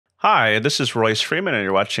Hi, this is Royce Freeman, and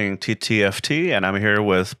you're watching TTFT, and I'm here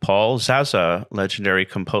with Paul Zaza, legendary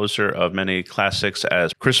composer of many classics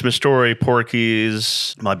as Christmas Story,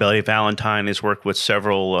 Porky's, My Bloody Valentine. He's worked with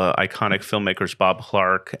several iconic filmmakers, Bob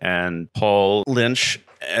Clark and Paul Lynch,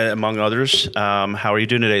 among others. How are you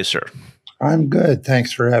doing today, sir? I'm good.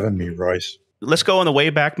 Thanks for having me, Royce. Let's go on the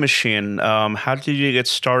Wayback Machine. How did you get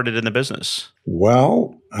started in the business?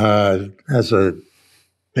 Well,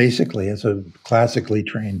 basically as a classically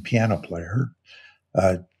trained piano player,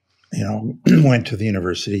 uh, went to the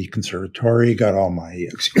university conservatory, got all my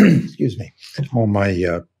excuse me, all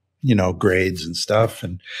my grades and stuff,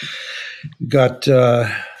 and got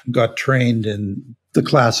got trained in the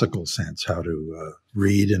classical sense, how to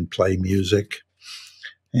read and play music,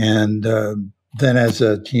 and then as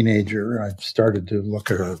a teenager, I started to look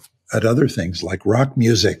at other things like rock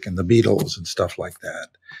music and the Beatles and stuff like that,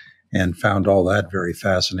 and found all that very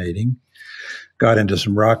fascinating. Got into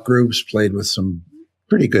some rock groups, played with some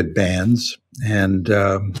pretty good bands, and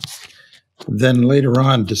then later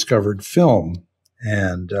on discovered film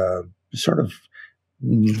and sort of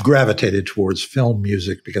gravitated towards film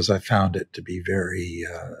music because I found it to be very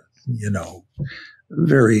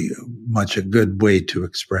much a good way to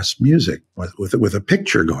express music with a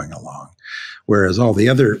picture going along, whereas all the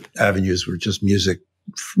other avenues were just music,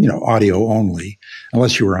 audio only,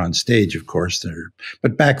 unless you were on stage, of course.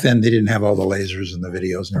 But back then they didn't have all the lasers and the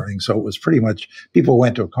videos and everything, so it was pretty much people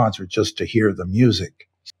went to a concert just to hear the music.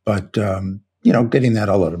 But getting that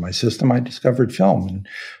all out of my system, I discovered film, and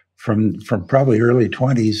from probably early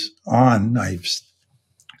 20s on, I've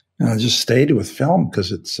just stayed with film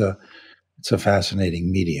because it's a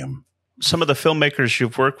fascinating medium. Some of the filmmakers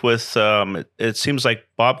you've worked with, it seems like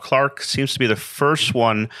Bob Clark seems to be the first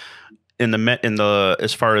one in the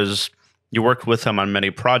as far as you worked with him on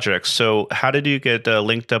many projects. So how did you get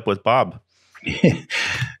linked up with Bob?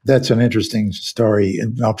 That's an interesting story,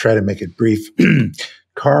 and I'll try to make it brief.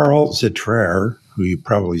 Carl Zittrer, who you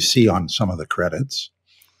probably see on some of the credits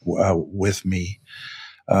with me,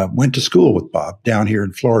 went to school with Bob down here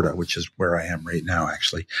in Florida, which is where I am right now,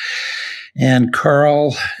 actually. And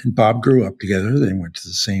Carl and Bob grew up together. They went to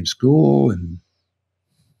the same school, and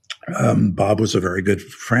Bob was a very good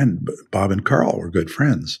friend. Bob and Carl were good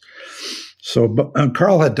friends. So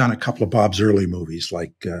Carl had done a couple of Bob's early movies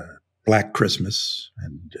like Black Christmas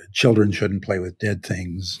and Children Shouldn't Play with Dead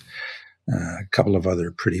Things, a couple of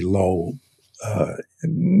other pretty low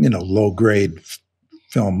grade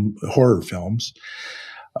horror films.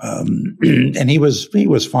 And he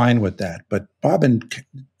was fine with that. But Bob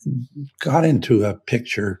got into a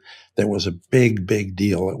picture that was a big, big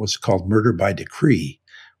deal. It was called Murder by Decree,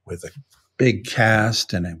 with a big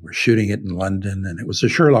cast, and we're shooting it in London, and it was a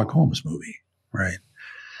Sherlock Holmes movie, right?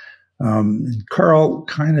 Carl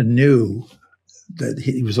kind of knew that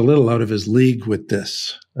he was a little out of his league with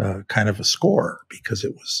this kind of a score because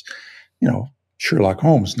it was, Sherlock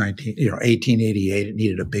Holmes, 1888. It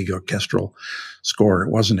needed a big orchestral score. It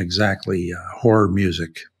wasn't exactly horror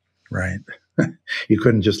music, right? You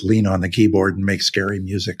couldn't just lean on the keyboard and make scary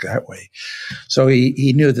music that way. So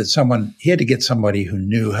he knew that he had to get somebody who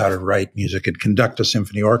knew how to write music and conduct a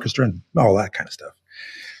symphony orchestra and all that kind of stuff.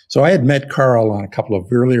 So I had met Carl on a couple of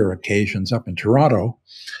earlier occasions up in Toronto,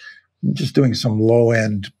 just doing some low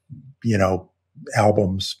end,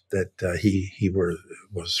 albums that he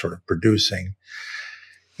was sort of producing.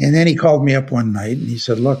 And then he called me up one night and he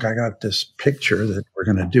said, "Look, I got this picture that we're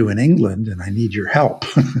going to do in England and I need your help."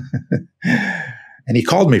 And he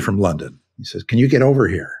called me from London. He says, "Can you get over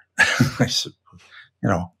here?" I said,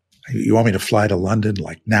 "You want me to fly to London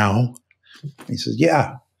like now?" He says,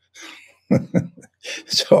 "Yeah."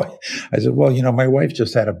 So I said, "Well, my wife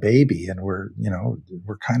just had a baby and we're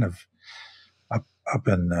kind of up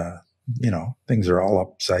and, things are all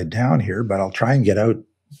upside down here, but I'll try and get out,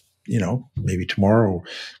 maybe tomorrow or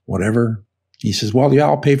whatever." He says, "Well, yeah,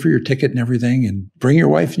 I'll pay for your ticket and everything, and bring your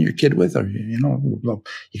wife and your kid with her.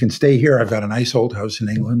 You can stay here. I've got a nice old house in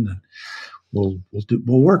England, and we'll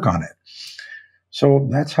work on it." So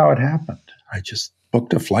that's how it happened. I just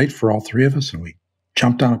booked a flight for all three of us, and we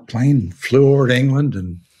jumped on a plane and flew over to England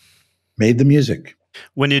and made the music.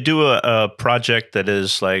 When you do a project that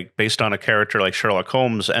is like based on a character like Sherlock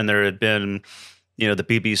Holmes, and there had been, the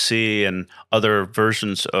BBC and other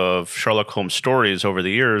versions of Sherlock Holmes stories over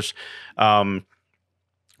the years,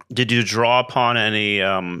 did you draw upon any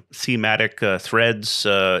thematic threads,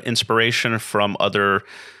 inspiration from other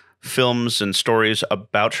films and stories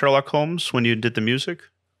about Sherlock Holmes when you did the music?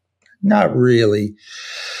 Not really.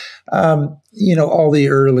 All the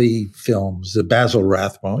early films, the Basil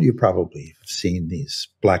Rathbone, you probably have seen these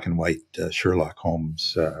black and white Sherlock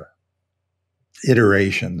Holmes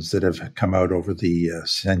iterations that have come out over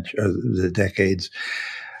the decades.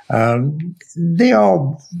 They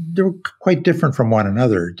were quite different from one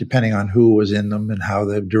another, depending on who was in them and how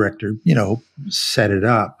the director, set it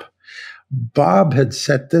up. Bob had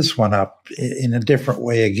set this one up in a different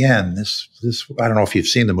way again. This I don't know if you've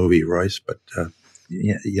seen the movie, Royce, but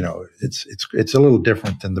it's a little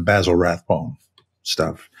different than the Basil Rathbone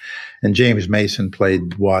stuff. And James Mason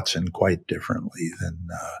played Watson quite differently than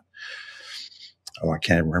I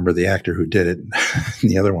can't remember the actor who did it in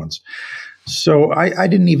the other ones. So I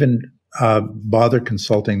didn't even bother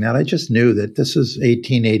consulting that. I just knew that this is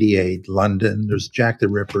 1888 London. There's Jack the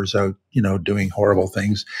Ripper's out, doing horrible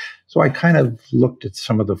things. So I kind of looked at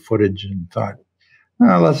some of the footage and thought,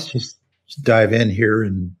 let's just dive in here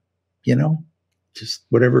and, just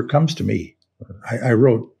whatever comes to me. I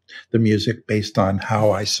wrote the music based on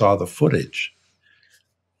how I saw the footage.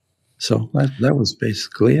 So that was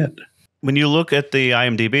basically it. When you look at the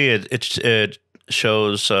IMDb, it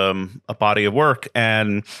shows a body of work,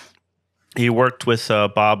 and he worked with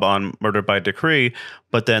Bob on Murder by Decree,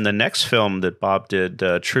 but then the next film that Bob did,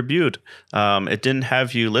 Tribute, it didn't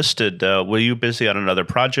have you listed. Were you busy on another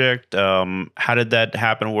project? How did that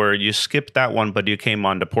happen where you skipped that one, but you came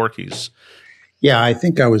on to Porky's? Yeah, I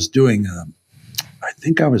think I was doing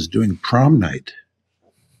Prom Night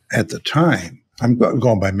at the time. I'm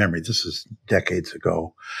going by memory. This is decades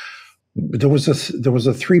ago. But there was a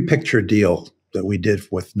 3-picture deal that we did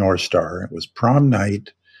with North Star. It was Prom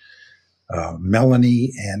Night,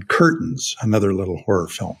 Melanie, and Curtains, another little horror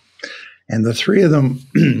film. And the 3 of them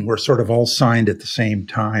were sort of all signed at the same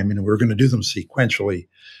time, and we were going to do them sequentially.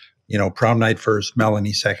 Prom Night first,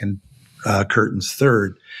 Melanie second, Curtains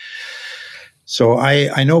third. So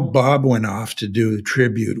I know Bob went off to do a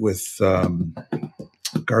tribute with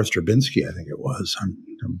Garth Stravinsky, I think it was. I'm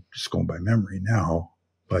just going by memory now.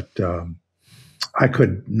 But I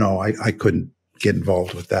couldn't get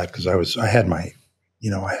involved with that because I had my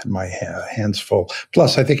hands full.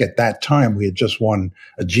 Plus, I think at that time we had just won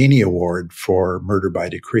a Genie Award for Murder by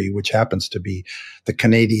Decree, which happens to be the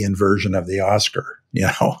Canadian version of the Oscar.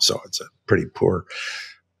 So it's a pretty poor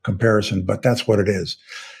comparison, but that's what it is.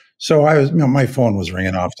 So I was, my phone was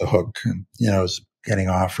ringing off the hook, and I was getting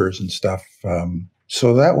offers and stuff.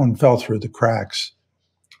 So that one fell through the cracks.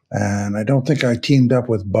 And I don't think I teamed up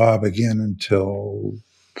with Bob again until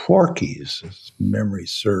Porky's, as memory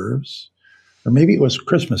serves. Or maybe it was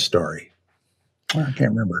Christmas Story. I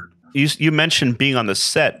can't remember. You mentioned being on the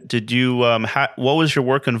set. Did you, what was your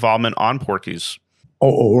work involvement on Porky's?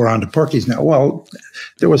 Oh, we're on to Porky's now. Well,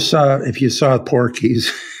 there was, if you saw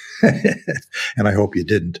Porky's, and I hope you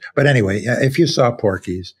didn't. But anyway, if you saw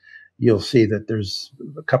Porky's, you'll see that there's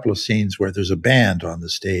a couple of scenes where there's a band on the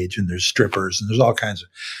stage and there's strippers and there's all kinds of,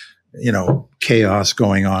 chaos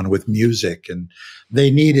going on with music. And they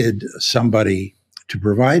needed somebody to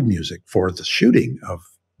provide music for the shooting of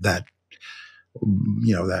that,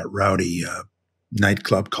 that rowdy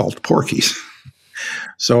nightclub called Porky's.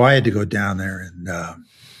 So I had to go down there and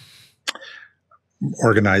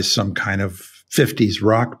organize some kind of 50s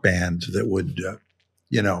rock band that would,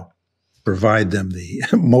 provide them the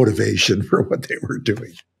motivation for what they were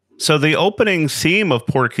doing. So the opening theme of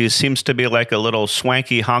Porky's seems to be like a little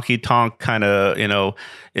swanky honky tonk kind of,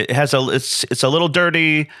 it has it's a little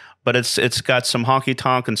dirty, but it's got some honky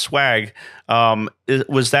tonk and swag.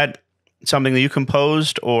 Was that something that you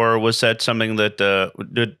composed, or was that something that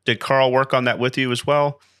did Carl work on that with you as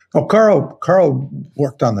well? Oh, Carl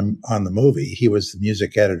worked on the movie. He was the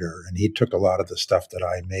music editor, and he took a lot of the stuff that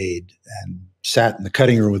I made and sat in the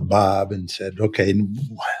cutting room with Bob and said, "Okay,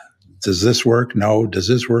 does this work? No. Does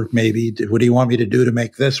this work? Maybe. What do you want me to do to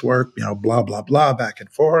make this work? Blah blah blah, back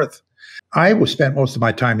and forth." I spent most of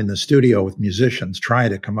my time in the studio with musicians trying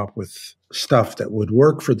to come up with stuff that would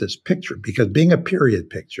work for this picture, because being a period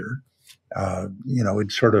picture,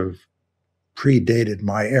 it sort of predated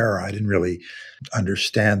my era. I didn't really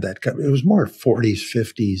understand that. It was more 40s,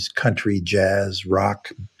 50s country, jazz,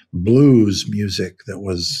 rock, blues music that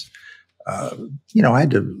was, I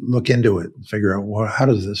had to look into it and figure out, well, how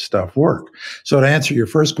does this stuff work? So to answer your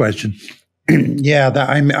first question,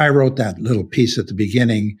 I wrote that little piece at the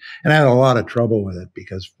beginning, and I had a lot of trouble with it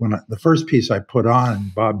because the first piece I put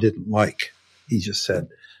on, Bob didn't like. He just said,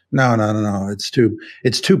 no, it's too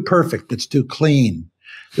perfect. It's too clean.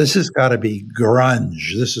 This has got to be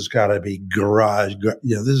grunge. This has got to be garage.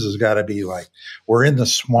 This has got to be like, we're in the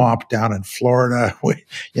swamp down in Florida. We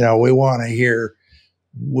want to hear.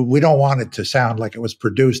 We don't want it to sound like it was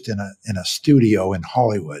produced in a studio in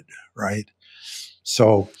Hollywood, right?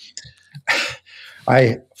 So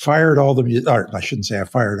I fired all the, or I shouldn't say I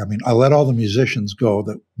fired. I mean, I let all the musicians go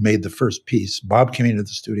that made the first piece. Bob came into the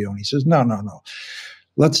studio and he says, no, no, no.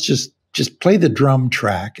 Let's just play the drum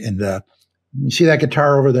track. And you see that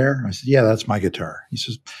guitar over there? I said, yeah, that's my guitar. He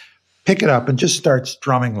says, pick it up and just starts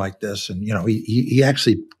drumming like this. And, you know, he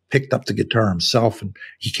actually picked up the guitar himself and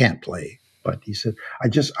he can't play. But he said, I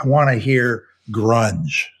want to hear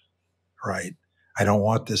grunge, right? I don't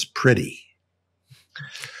want this pretty.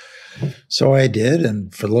 So I did.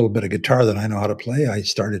 And for a little bit of guitar that I know how to play, I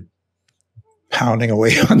started pounding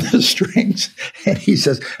away on the strings. And he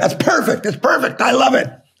says, that's perfect. That's perfect. I love it.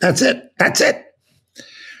 That's it. That's it.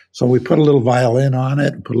 So we put a little violin on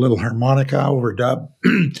it, put a little harmonica overdub,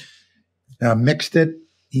 mixed it.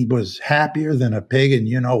 He was happier than a pig, and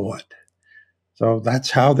you know what? So that's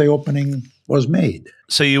how the opening was made.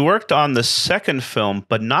 So you worked on the second film,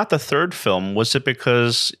 but not the third film. Was it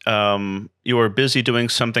because you were busy doing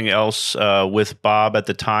something else with Bob at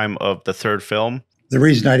the time of the third film? The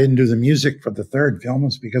reason I didn't do the music for the third film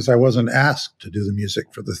was because I wasn't asked to do the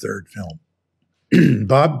music for the third film.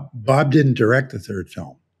 Bob didn't direct the third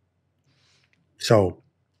film. So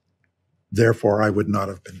therefore, I would not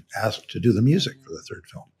have been asked to do the music for the third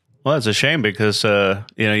film. Well, it's a shame because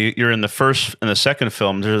you're in the first and the second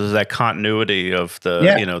film. There's that continuity of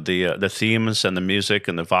the themes and the music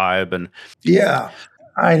and the vibe and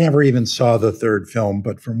I never even saw the third film,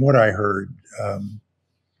 but from what I heard,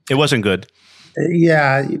 it wasn't good.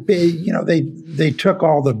 They took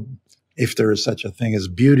all the, if there is such a thing as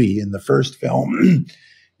beauty in the first film,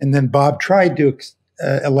 and then Bob tried to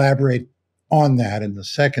elaborate on that in the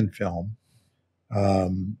second film,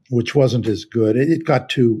 which wasn't as good. It got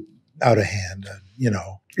too out of hand,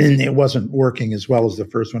 and it wasn't working as well as the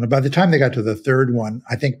first one. And by the time they got to the third one,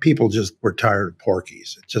 I think people just were tired of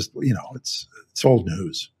Porky's. It just, it's old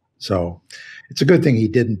news. So it's a good thing he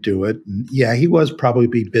didn't do it. And yeah, he was probably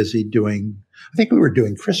busy doing, I think we were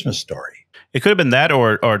doing Christmas Story. It could have been that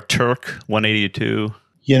or Turk 182.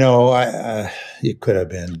 It could have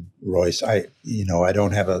been Royce. I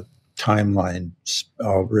don't have a timeline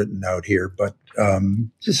all written out here, but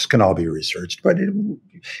this can all be researched. But it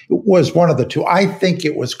was one of the two. I think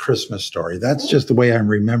it was Christmas Story. That's just the way I'm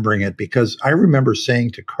remembering it, because I remember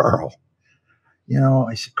saying to Carl,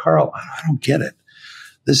 I said, Carl, I don't get it.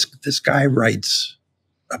 This guy writes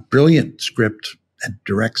a brilliant script and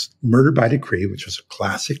directs Murder by Decree, which was a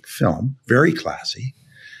classic film, very classy.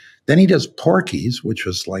 Then he does Porky's, which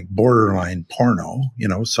was like borderline porno,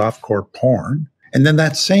 softcore porn. And then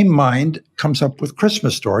that same mind comes up with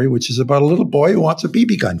Christmas Story, which is about a little boy who wants a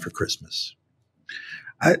BB gun for Christmas.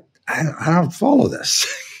 I don't follow this.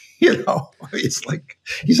 It's like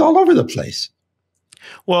he's all over the place.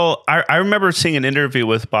 Well, I remember seeing an interview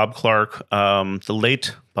with Bob Clark, the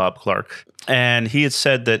late Bob Clark, and he had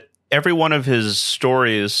said that every one of his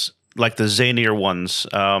stories, like the zanier ones,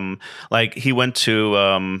 like he went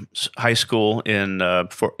to high school in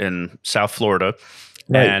South Florida,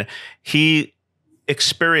 right. And he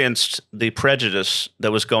experienced the prejudice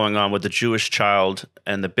that was going on with the Jewish child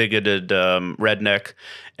and the bigoted redneck.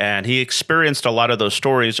 And he experienced a lot of those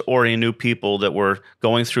stories, or he knew people that were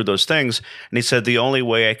going through those things. And he said, the only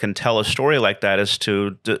way I can tell a story like that is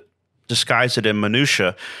to disguise it in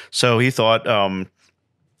minutia. So he thought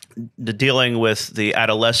the dealing with the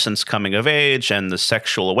adolescence coming of age and the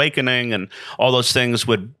sexual awakening and all those things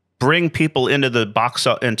would bring people into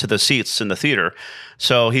the seats in the theater.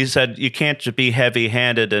 So he said, you can't just be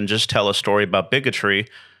heavy-handed and just tell a story about bigotry.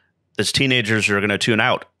 As teenagers are going to tune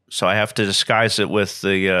out. So I have to disguise it with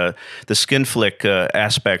the skin flick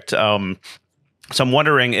aspect. So I'm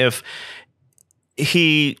wondering if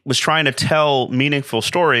he was trying to tell meaningful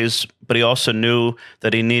stories, but he also knew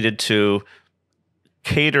that he needed to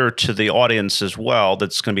cater to the audience as well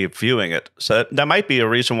that's going to be viewing it. So that might be a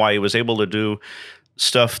reason why he was able to do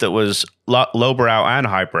stuff that was lowbrow and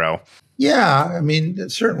highbrow. Yeah, I mean,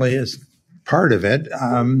 it certainly is part of it.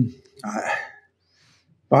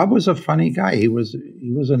 Bob was a funny guy. He was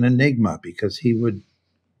an enigma, because he would,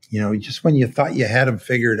 just when you thought you had him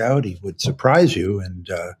figured out, he would surprise you and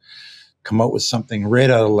come out with something right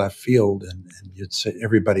out of left field, and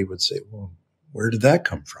everybody would say, "Well, where did that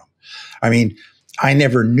come from?" I mean, I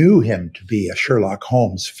never knew him to be a Sherlock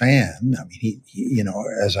Holmes fan. I mean, he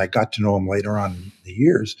as I got to know him later on in the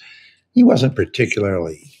years, he wasn't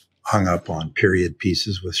particularly hung up on period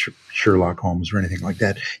pieces with Sherlock Holmes or anything like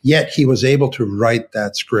that. Yet he was able to write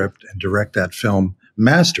that script and direct that film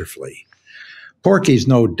masterfully. Porky's,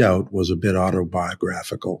 no doubt, was a bit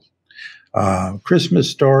autobiographical.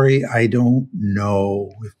 Christmas Story, I don't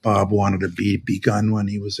know if Bob wanted a BB gun when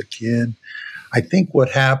he was a kid. I think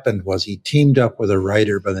what happened was he teamed up with a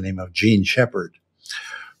writer by the name of Gene Shepard,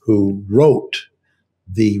 who wrote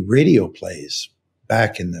the radio plays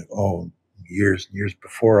back in the years and years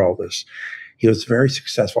before all this. He was very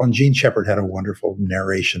successful. And Gene Shepard had a wonderful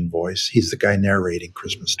narration voice. He's the guy narrating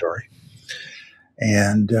Christmas Story.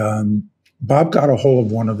 And Bob got a hold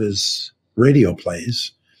of one of his radio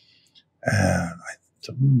plays.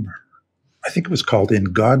 And I think it was called In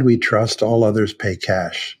God We Trust, All Others Pay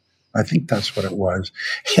Cash. I think that's what it was.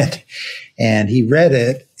 And he read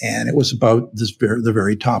it, and it was about the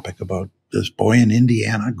very topic about this boy in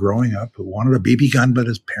Indiana growing up who wanted a BB gun, but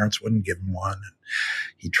his parents wouldn't give him one. And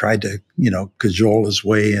he tried to, cajole his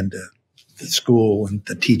way into the school and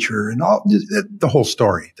the teacher and all the whole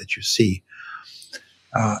story that you see.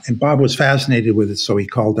 And Bob was fascinated with it, so he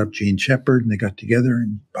called up Gene Shepard, and they got together.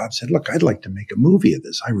 And Bob said, "Look, I'd like to make a movie of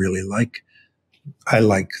this. I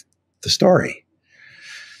like the story.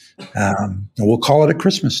 And we'll call it A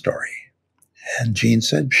Christmas Story." And Gene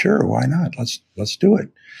said, "Sure, why not? Let's do it."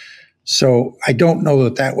 So I don't know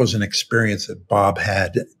that was an experience that Bob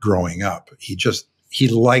had growing up. He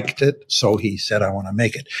liked it, so he said, "I want to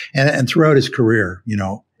make it." And throughout his career,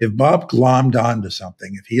 if Bob glommed onto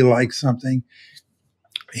something, if he liked something,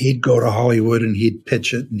 he'd go to Hollywood and he'd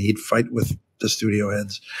pitch it and he'd fight with the studio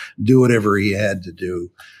heads, do whatever he had to do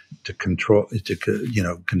to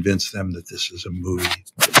convince them that this is a movie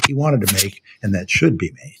that he wanted to make and that should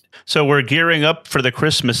be made. So we're gearing up for the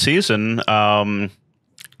Christmas season.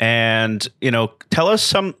 And, tell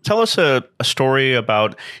us a story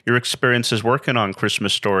about your experiences working on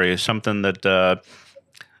Christmas Story, something that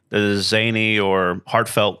is zany or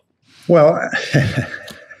heartfelt. Well,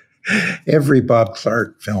 every Bob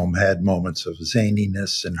Clark film had moments of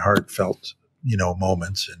zaniness and heartfelt,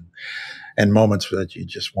 moments and moments that you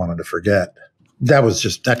just wanted to forget.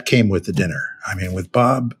 That came with the dinner. I mean, with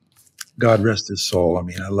Bob, God rest his soul. I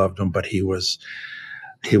mean, I loved him, but it was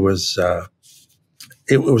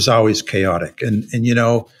always chaotic. And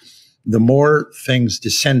the more things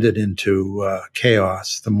descended into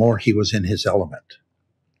chaos, the more he was in his element,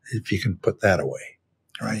 if you can put that away,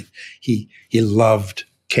 right? He loved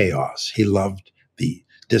chaos. He loved the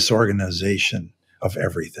disorganization of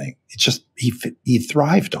everything. It's just, he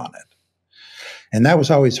thrived on it. And that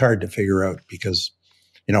was always hard to figure out because,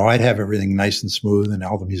 I'd have everything nice and smooth and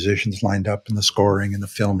all the musicians lined up and the scoring and the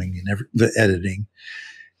filming and the editing.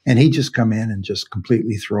 And he'd just come in and just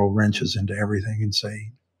completely throw wrenches into everything and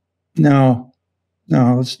say, no,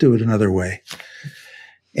 let's do it another way.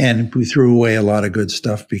 And we threw away a lot of good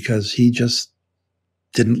stuff because he just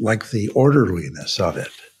didn't like the orderliness of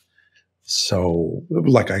it. So,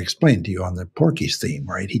 like I explained to you on the Porky's theme,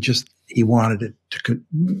 right? He wanted it to,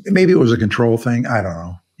 maybe it was a control thing. I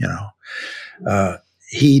don't know,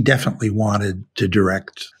 he definitely wanted to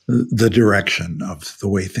direct the direction of the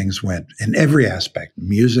way things went in every aspect: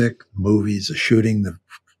 music, movies, the shooting, the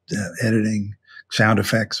editing, sound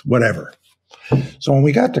effects, whatever. So when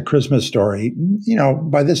we got to Christmas Story,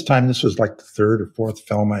 by this time, this was like the third or fourth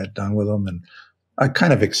film I had done with him. And I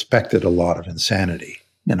kind of expected a lot of insanity,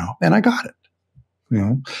 and I got it.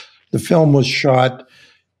 The film was shot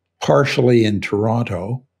partially in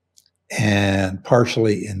Toronto and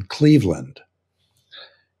partially in Cleveland.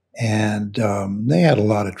 And they had a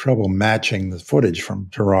lot of trouble matching the footage from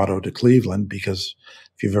Toronto to Cleveland because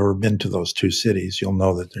if you've ever been to those two cities, you'll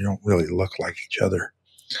know that they don't really look like each other.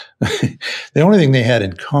 The only thing they had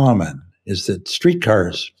in common is that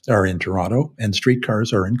streetcars are in Toronto and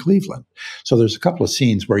streetcars are in Cleveland. So there's a couple of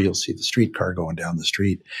scenes where you'll see the streetcar going down the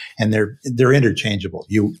street, and they're interchangeable.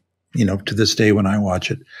 To this day when I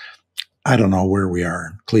watch it, I don't know where we are,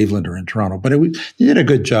 in Cleveland or in Toronto, but they did a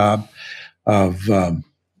good job of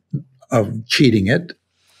cheating it.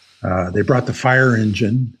 They brought the fire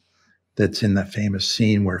engine that's in that famous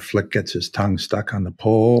scene where Flick gets his tongue stuck on the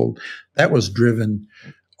pole. That was driven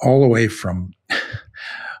all the way from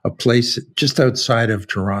a place just outside of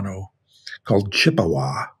Toronto called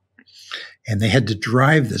Chippewa. And they had to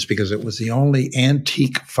drive this because it was the only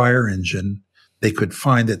antique fire engine they could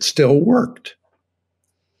find that still worked.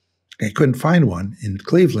 They couldn't find one in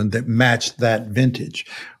Cleveland that matched that vintage.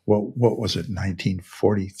 What was it,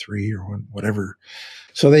 1943 or whatever?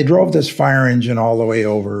 So they drove this fire engine all the way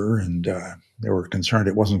over, and they were concerned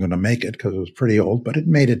it wasn't going to make it because it was pretty old, but it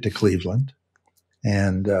made it to Cleveland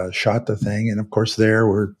and shot the thing. And of course,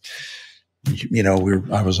 there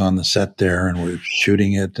I was on the set there, and we're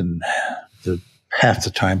shooting it, and half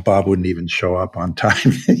the time Bob wouldn't even show up on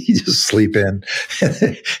time. He'd just sleep in,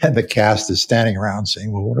 and the cast is standing around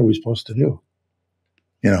saying, "Well, what are we supposed to do?"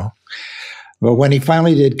 Well, when he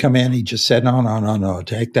finally did come in, he just said, "No, no, no, no,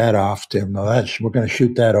 take that off, Tim. No, we're going to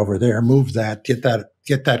shoot that over there. Move that. Get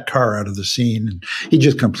that car out of the scene." And he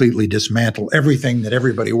just completely dismantled everything that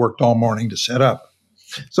everybody worked all morning to set up.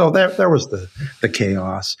 So there was the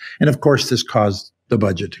chaos, and of course, this caused the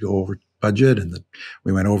budget to go over budget, and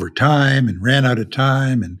we went over time and ran out of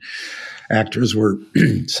time, and actors were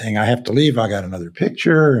saying, "I have to leave. I got another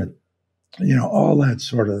picture," and all that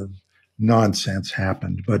sort of nonsense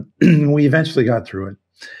happened, but we eventually got through it.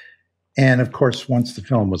 And of course, once the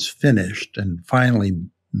film was finished and finally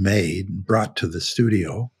made and brought to the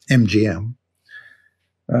studio, MGM,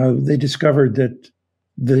 they discovered that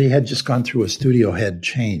they had just gone through a studio head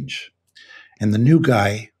change. And the new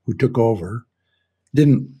guy who took over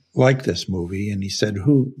didn't like this movie. And he said,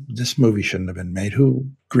 this movie shouldn't have been made. Who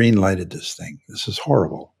green lighted this thing? This is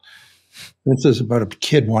horrible. This is about a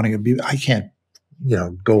kid wanting to be, I can't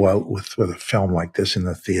go out with a film like this in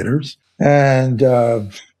the theaters. And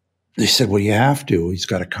they said, well, you have to. He's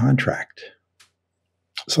got a contract.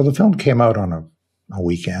 So the film came out on a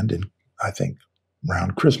weekend, and I think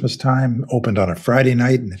around Christmas time, opened on a Friday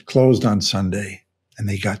night, and it closed on Sunday. And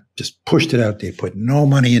they just pushed it out. They put no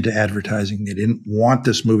money into advertising. They didn't want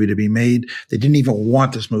this movie to be made. They didn't even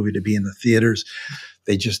want this movie to be in the theaters.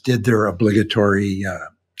 They just did their obligatory,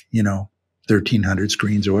 1,300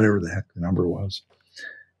 screens or whatever the heck the number was.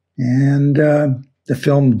 And the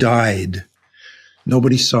film died.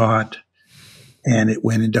 Nobody saw it. And it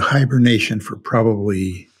went into hibernation for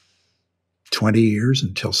probably 20 years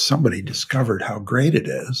until somebody discovered how great it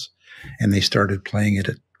is. And they started playing it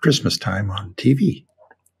at Christmas time on TV,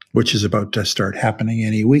 which is about to start happening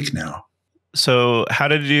any week now. So how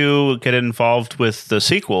did you get involved with the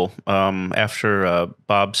sequel after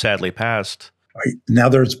Bob sadly passed? Now,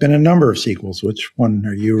 there's been a number of sequels. Which one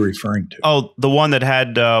are you referring to? Oh, the one that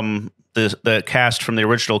had the cast from the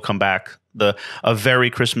original come back, a very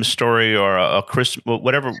Christmas story, or a Christmas,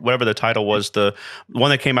 whatever the title was, the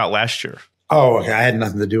one that came out last year. Oh, okay. I had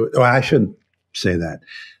nothing to do with. Oh, I shouldn't say that.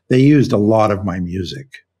 They used a lot of my music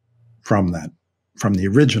from the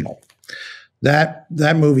original. That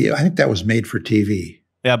movie, I think that was made for TV.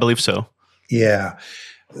 Yeah, I believe so. Yeah.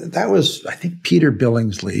 That was, I think, Peter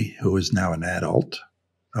Billingsley, who is now an adult,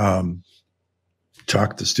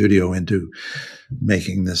 talked the studio into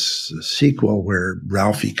making this sequel where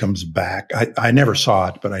Ralphie comes back. I never saw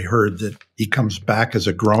it, but I heard that he comes back as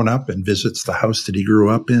a grown-up and visits the house that he grew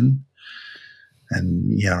up in.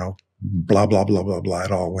 And, blah, blah, blah, blah, blah.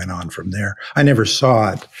 It all went on from there. I never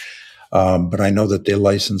saw it, but I know that they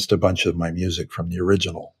licensed a bunch of my music from the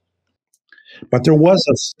original. But there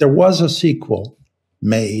was a sequel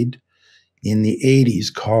made in the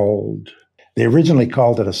 80s they originally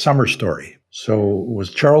called it A Summer Story. So it was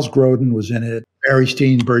Charles Grodin was in it, Barry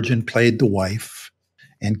Steenburgen played the wife,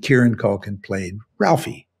 and Kieran Culkin played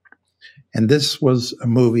Ralphie. And this was a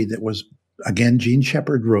movie that was, again, Gene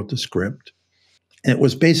Shepard wrote the script. And it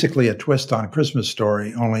was basically a twist on Christmas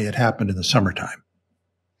Story, only it happened in the summertime.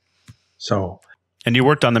 So. And you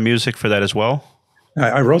worked on the music for that as well?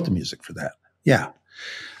 I wrote the music for that. Yeah.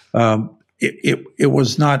 It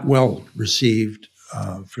was not well received.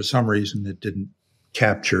 For some reason, it didn't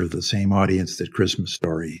capture the same audience that Christmas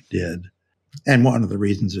Story did. And one of the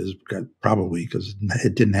reasons is probably because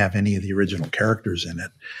it didn't have any of the original characters in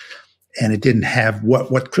it. And it didn't have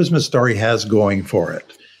what Christmas Story has going for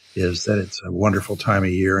it is that it's a wonderful time of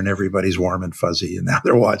year and everybody's warm and fuzzy. And now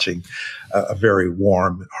they're watching a very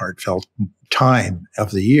warm, heartfelt time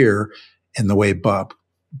of the year. And the way Bob,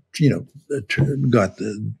 got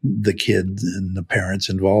the kids and the parents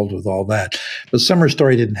involved with all that. But Summer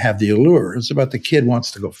Story didn't have the allure. It's about the kid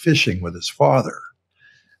wants to go fishing with his father.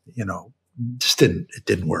 It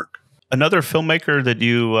didn't work. Another filmmaker that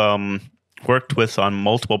you worked with on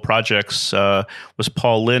multiple projects was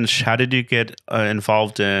Paul Lynch. How did you get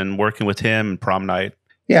involved in working with him in Prom Night?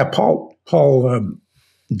 Yeah, Paul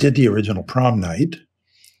did the original Prom Night.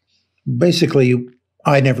 Basically,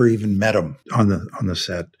 I never even met him on the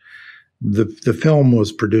set. The film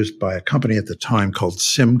was produced by a company at the time called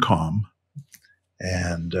Simcom,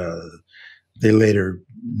 and they later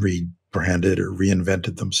rebranded or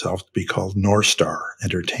reinvented themselves to be called North Star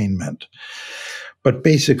Entertainment. But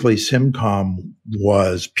basically, Simcom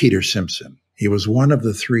was Peter Simpson. He was one of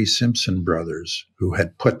the three Simpson brothers who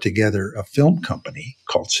had put together a film company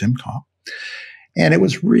called Simcom. And it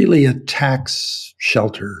was really a tax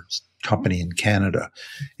shelter company in Canada.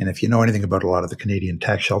 And if you know anything about a lot of the Canadian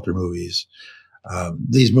tax shelter movies,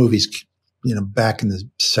 these movies, back in the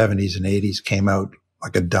 70s and 80s came out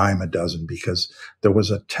like a dime a dozen because there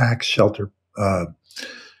was a tax shelter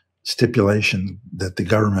stipulation that the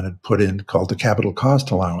government had put in called the capital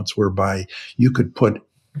cost allowance, whereby you could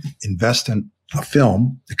invest in a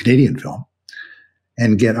film, a Canadian film,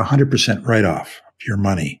 and get 100% write-off of your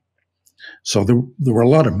money. So there were a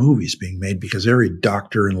lot of movies being made because every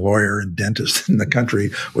doctor and lawyer and dentist in the country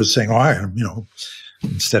was saying, oh,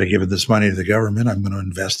 instead of giving this money to the government, I'm going to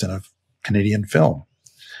invest in a Canadian film.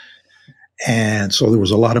 And so there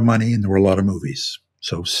was a lot of money and there were a lot of movies.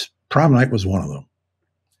 So Prom Night was one of them.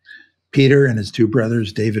 Peter and his two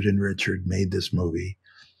brothers, David and Richard, made this movie.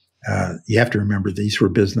 You have to remember, these were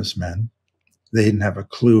businessmen. They didn't have a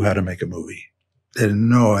clue how to make a movie. They had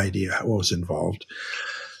no idea what was involved.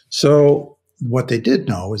 So what they did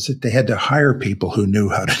know is that they had to hire people who knew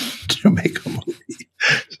how to make a movie.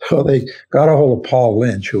 So they got a hold of Paul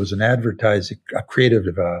Lynch, who was a creative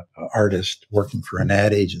artist working for an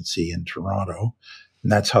ad agency in Toronto.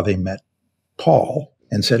 And that's how they met Paul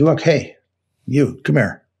and said, look, hey, you, come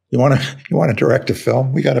here. You want to direct a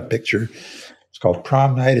film? We got a picture. It's called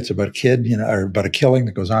Prom Night. It's about a kid, or about a killing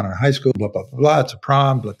that goes on in high school, blah, blah, blah, blah. It's a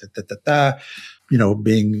prom, blah, da, da, da, da.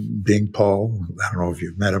 Being Paul, I don't know if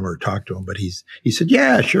you've met him or talked to him, but he said,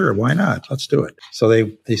 yeah, sure. Why not? Let's do it. So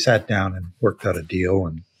they sat down and worked out a deal,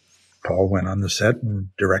 and Paul went on the set and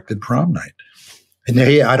directed Prom Night. And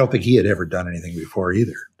I don't think he had ever done anything before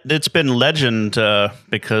either. It's been legend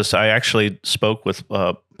because I actually spoke with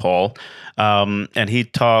Paul, and he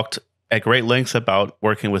talked at great length about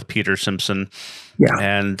working with Peter Simpson. Yeah.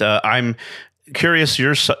 And I'm curious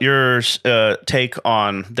your take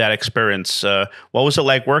on that experience. What was it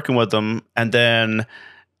like working with them? And then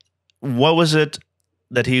what was it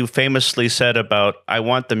that he famously said about, I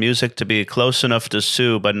want the music to be close enough to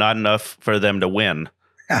sue, but not enough for them to win?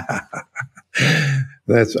 I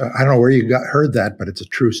don't know where you heard that, but it's a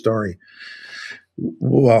true story.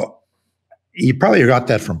 Well, you probably got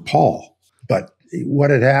that from Paul, but what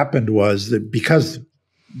had happened was that because,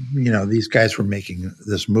 these guys were making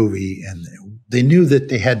this movie and they knew that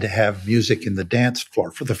they had to have music in the dance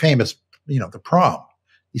floor for the famous, the prom.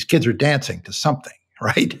 These kids are dancing to something,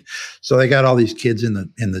 right? So they got all these kids in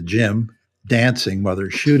the gym dancing while they're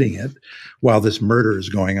shooting it, while this murder is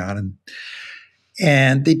going on.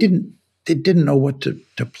 And they didn't know what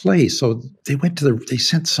to play. So they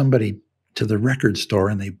sent somebody to the record store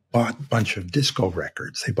and they bought a bunch of disco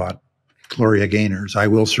records. They bought Gloria Gaynor's I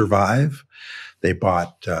Will Survive. They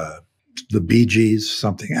bought the Bee Gees,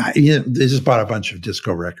 something. They just bought a bunch of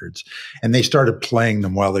disco records and they started playing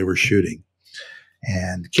them while they were shooting.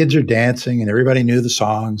 And the kids are dancing and everybody knew the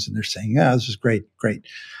songs and they're saying, yeah, this is great, great.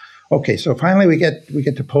 Okay, so finally we get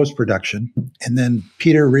to post-production and then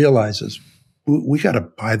Peter realizes, we got to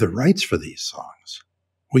buy the rights for these songs.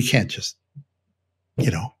 We can't just,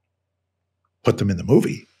 put them in the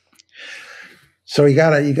movie. So he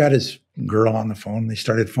got his girl on the phone. They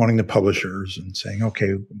started phoning the publishers and saying,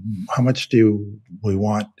 okay, how much do we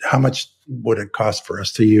want? How much would it cost for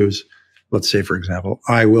us to use, let's say, for example,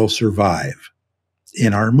 I Will Survive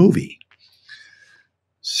in our movie?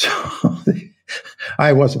 So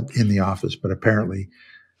I wasn't in the office, but apparently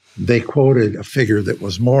they quoted a figure that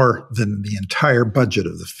was more than the entire budget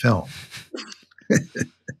of the film.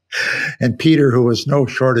 And Peter, who was no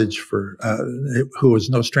stranger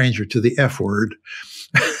to the F word,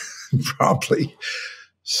 probably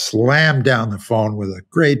slammed down the phone with a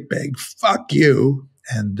great big "fuck you."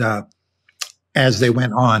 And as they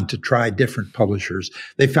went on to try different publishers,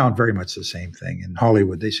 they found very much the same thing. In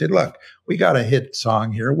Hollywood, they said, look, we got a hit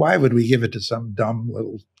song here. Why would we give it to some dumb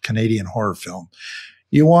little Canadian horror film?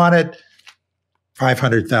 You want it,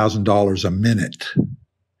 $500,000 a minute.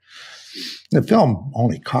 The film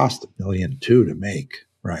only cost $1.2 million to make,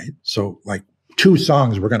 right? So like 2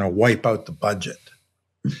 songs were going to wipe out the budget.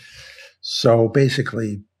 So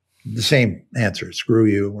basically the same answer, screw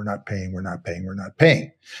you, we're not paying.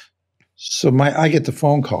 So I get the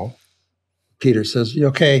phone call. Peter says,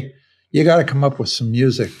 okay, you got to come up with some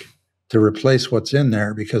music to replace what's in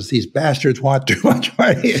there because these bastards want too much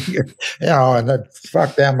money. And then,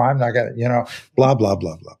 fuck them, I'm not going to, blah, blah,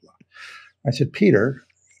 blah, blah, blah. I said, Peter,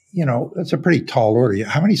 that's a pretty tall order.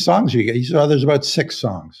 How many songs do you get? He said, oh, there's about 6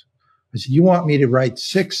 songs. I said, you want me to write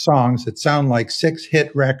 6 songs that sound like 6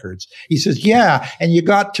 hit records? He says, yeah, and you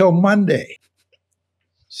got till Monday.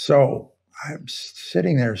 So I'm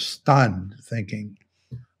sitting there stunned thinking,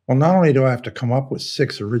 well, not only do I have to come up with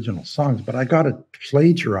 6 original songs, but I got to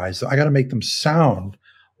plagiarize them. I got to make them sound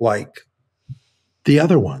like the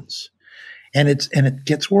other ones. And it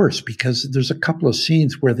gets worse because there's a couple of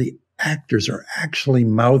scenes where the actors are actually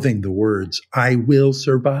mouthing the words, I will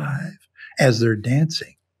survive, as they're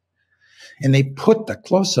dancing. And they put the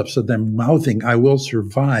close-ups of them mouthing, I will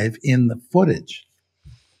survive in the footage.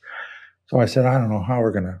 So I said, I don't know how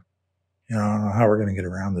we're going to, I don't know how we're going to get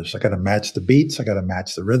around this. I got to match the beats. I got to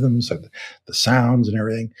match the rhythms, the sounds and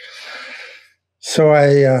everything. So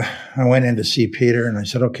I went in to see Peter and I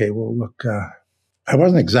said, okay, well, look, I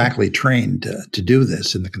wasn't exactly trained to do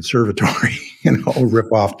this in the conservatory,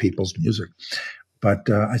 rip off people's music. But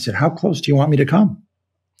I said, how close do you want me to come?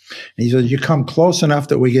 And he said, you come close enough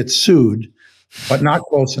that we get sued, but not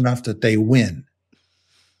close enough that they win.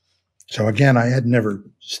 So again, I had never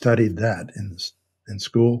studied that in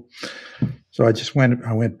school. So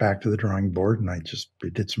I went back to the drawing board and we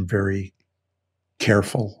did some very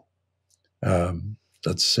careful,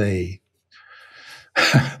 let's say,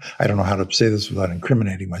 I don't know how to say this without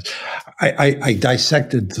incriminating myself. I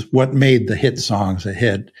dissected what made the hit songs a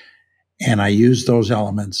hit, and I used those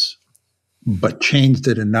elements, but changed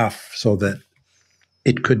it enough so that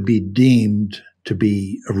it could be deemed to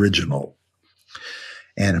be original.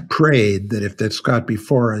 And prayed that if this got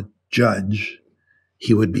before a judge,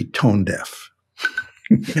 he would be tone deaf.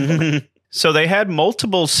 So they had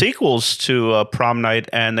multiple sequels to Prom Night,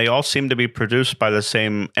 and they all seem to be produced by the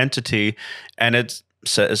same entity. And it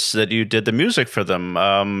says that you did the music for them.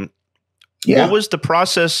 What was the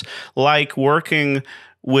process like working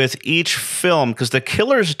with each film? Because the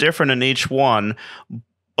killer's different in each one,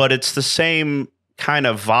 but it's the same kind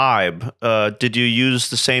of vibe. Did you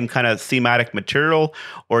use the same kind of thematic material,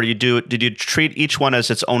 or did you treat each one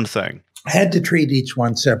as its own thing? I had to treat each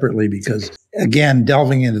one separately because, again,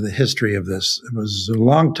 delving into the history of this, it was a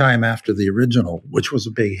long time after the original, which was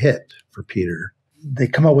a big hit for Peter. They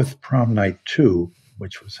come up with Prom Night 2,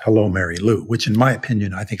 which was Hello, Mary Lou, which in my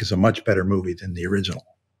opinion, I think is a much better movie than the original.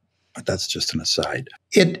 But that's just an aside.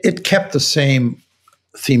 It kept the same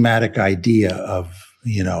thematic idea of,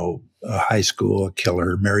 a high school, a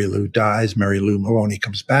killer, Mary Lou dies, Mary Lou Maloney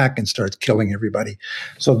comes back and starts killing everybody.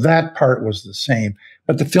 So that part was the same.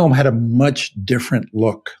 But the film had a much different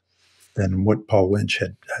look than what Paul Lynch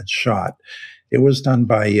had shot. It was done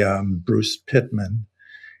by Bruce Pittman,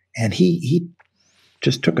 and he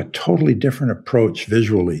just took a totally different approach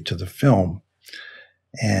visually to the film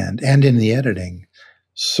and in the editing.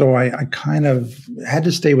 So I kind of had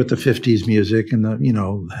to stay with the 50s music and the,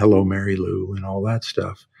 Hello, Mary Lou and all that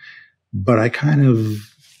stuff. But I kind of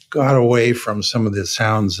got away from some of the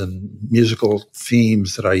sounds and musical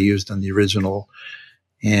themes that I used in the original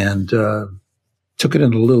and took it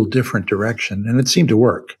in a little different direction. And it seemed to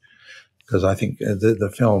work because I think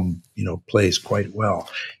the film, plays quite well.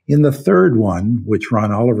 In the third one, which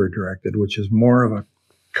Ron Oliver directed, which is more of a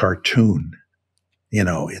cartoon,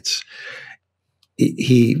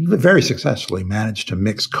 he very successfully managed to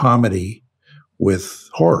mix comedy with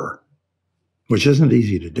horror, which isn't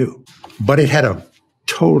easy to do. But it had a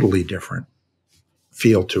totally different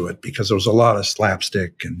feel to it because there was a lot of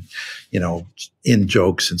slapstick and, in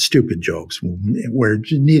jokes and stupid jokes where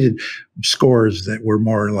it needed scores that were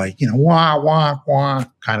more like, wah, wah, wah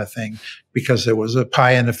kind of thing because there was a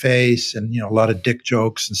pie in the face and, a lot of dick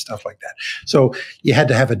jokes and stuff like that. So you had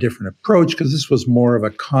to have a different approach because this was more of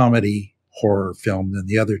a comedy horror film than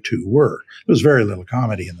the other two were. There was very little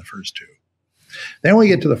comedy in the first two. Then we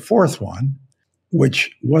get to the fourth one,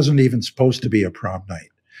 which wasn't even supposed to be a prom night.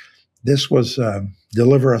 This was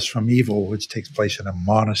Deliver Us from Evil, which takes place in a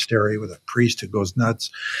monastery with a priest who goes nuts.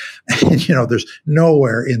 And, there's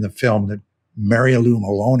nowhere in the film that Mary Lou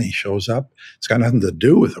Maloney shows up. It's got nothing to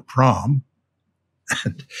do with a prom.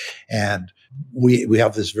 And we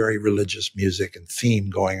have this very religious music and theme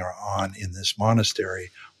going on in this monastery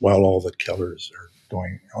while all the killers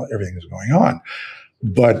everything is going on.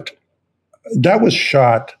 But that was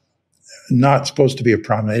shot not supposed to be a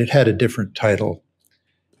prom night. It had a different title.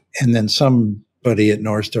 And then somebody at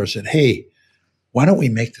North Star said, hey, why don't we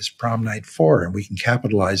make this Prom Night 4 and we can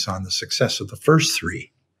capitalize on the success of the first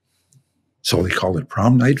three? So they called it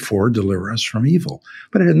Prom Night 4, Deliver Us from Evil.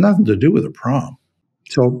 But it had nothing to do with a prom.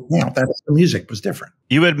 So, the music was different.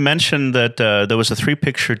 You had mentioned that there was a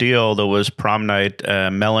 3-picture deal. There was Prom Night,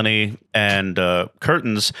 Melanie, and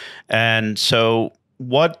Curtains. And so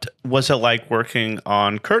what was it like working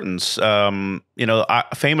on Curtains?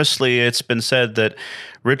 Famously, it's been said that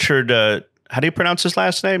Richard, how do you pronounce his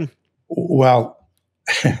last name? Well,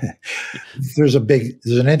 there's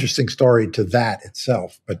an interesting story to that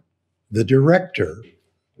itself, but the director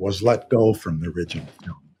was let go from the original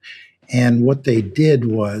film. And what they did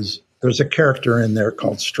was, there's a character in there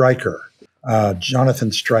called Stryker,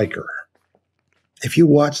 Jonathan Stryker. If you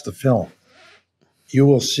watch the film, you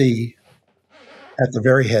will see at the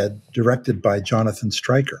very head, directed by Jonathan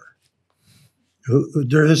Stryker.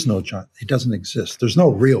 There is no John. He doesn't exist. There's no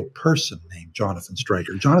real person named Jonathan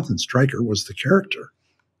Stryker. Jonathan Stryker was the character.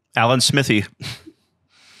 Alan Smithy.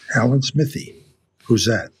 Alan Smithy. Who's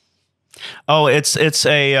that? Oh, it's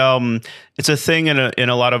a thing in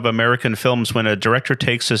a lot of American films. When a director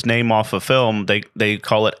takes his name off a film, they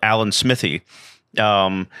call it Alan Smithy.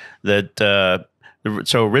 That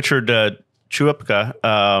so Richard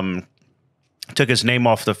Chuapka took his name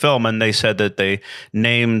off the film, and they said that they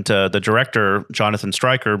named the director Jonathan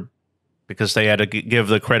Stryker because they had to give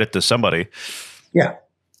the credit to somebody. Yeah.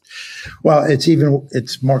 Well,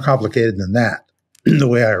 it's more complicated than that. The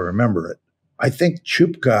way I remember it, I think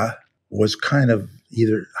Chupka was kind of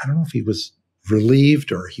either, I don't know if he was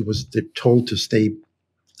relieved or he was told to stay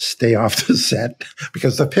off the set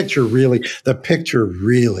because the picture really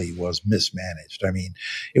was mismanaged. I mean,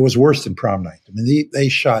 it was worse than Prom Night. I mean, they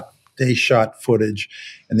shot footage,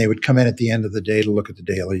 and they would come in at the end of the day to look at the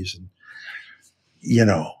dailies, and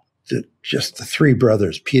just the three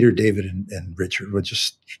brothers, Peter, David, and Richard, would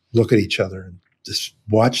just look at each other and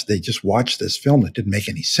they just watched this film that didn't make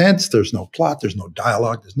any sense. There's no plot. There's no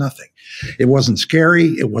dialogue. There's nothing. It wasn't scary.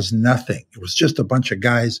 It was nothing. It was just a bunch of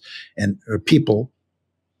guys and people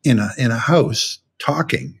in a house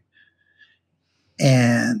talking.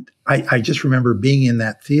 And I just remember being in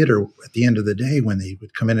that theater at the end of the day when they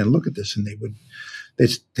would come in and look at this, and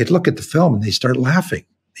they'd look at the film and they'd start laughing.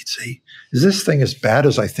 They'd say, "Is this thing as bad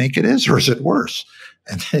as I think it is, or is it worse?"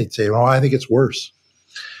 And they'd say, "Oh, I think it's worse.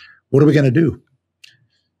 What are we going to do?"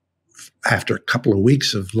 After a couple of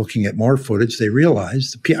weeks of looking at more footage, they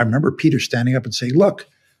realized, I remember Peter standing up and saying, "Look,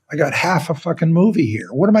 I got half a fucking movie here.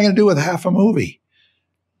 What am I going to do with half a movie?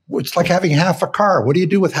 It's like having half a car. What do you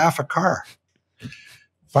do with half a car?"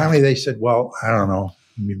 Finally, they said, "Well, I don't know."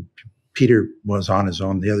 I mean, Peter was on his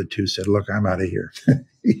own. The other two said, "Look, I'm out of here."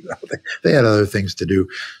 They had other things to do.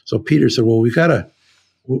 So Peter said, "Well, we got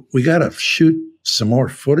to shoot some more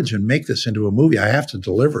footage and make this into a movie. I have to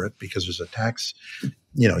deliver it because there's a tax.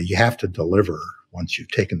 You have to deliver once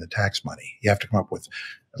you've taken the tax money. You have to come up with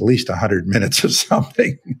at least 100 minutes of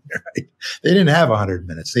something." Right? They didn't have 100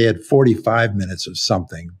 minutes. They had 45 minutes of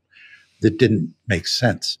something that didn't make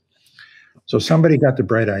sense. So somebody got the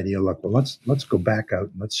bright idea, look, well, let's go back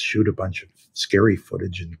out and let's shoot a bunch of scary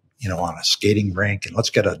footage and, on a skating rink, and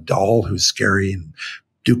let's get a doll who's scary and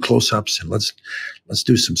do close-ups, and let's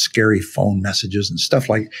do some scary phone messages and stuff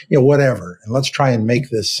like, whatever. And let's try and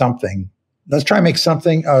make this something. Let's try and make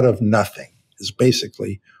something out of nothing is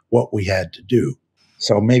basically what we had to do.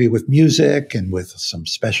 So maybe with music and with some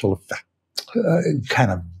special effect,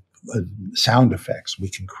 sound effects, we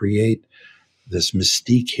can create this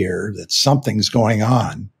mystique here that something's going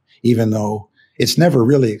on, even though it's never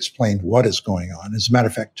really explained what is going on. As a matter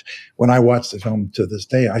of fact, when I watch the film to this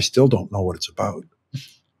day, I still don't know what it's about.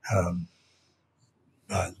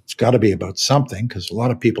 It's got to be about something because a lot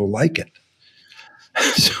of people like it.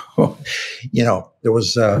 So, there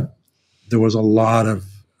was a lot of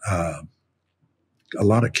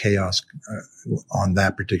chaos on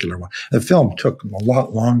that particular one. The film took a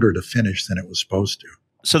lot longer to finish than it was supposed to.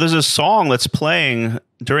 So there's a song that's playing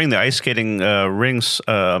during the ice skating rings,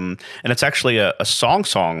 and it's actually a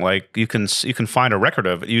song. Like you can find a record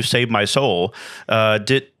of it. "You Saved My Soul."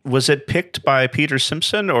 Was it picked by Peter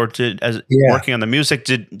Simpson, or working on the music?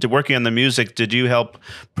 Did you help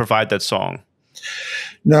provide that song?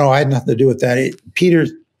 No, I had nothing to do with that. Peter,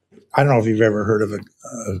 I don't know if you've ever heard of a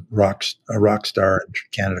rock star in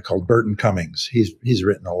Canada called Burton Cummings. He's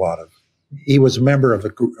written a lot of. He was a member of a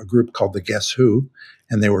group called the Guess Who,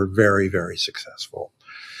 and they were very, very successful.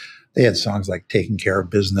 They had songs like "Taking Care of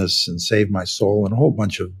Business" and "Save My Soul" and a whole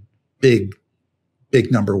bunch of big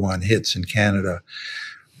number one hits in Canada.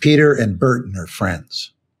 Peter and Burton are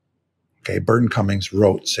friends. Okay, Burton Cummings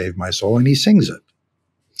wrote "Save My Soul" and he sings it.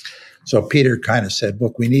 So Peter kind of said,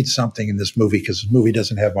 "Look, we need something in this movie because this movie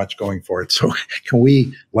doesn't have much going for it. So can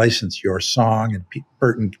we license your song?" And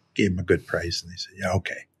Burton gave him a good price, and they said, "Yeah,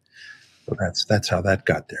 okay." So that's how that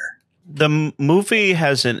got there. The movie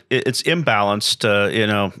it's imbalanced,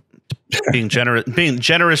 being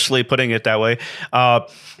generously putting it that way.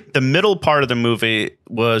 The middle part of the movie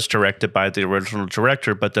was directed by the original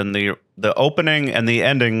director, but then the opening and the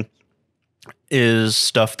ending is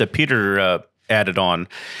stuff that Peter added on.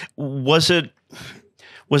 Was it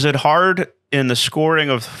hard in the scoring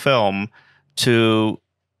of the film to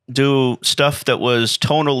do stuff that was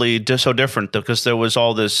tonally so different, because there was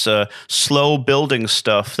all this slow building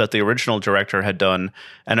stuff that the original director had done,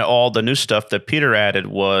 and all the new stuff that Peter added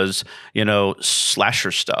was,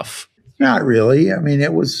 slasher stuff? Not really. I mean,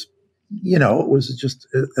 it was just,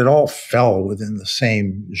 it all fell within the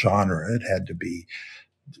same genre. It had to be,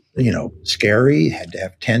 scary, it had to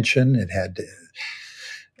have tension, it had to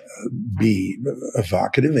be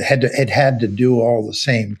evocative. It had to do all the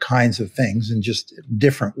same kinds of things in just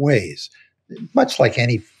different ways, much like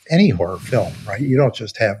any horror film, right? You don't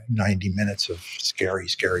just have 90 minutes of scary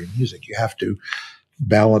music. You have to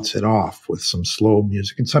balance it off with some slow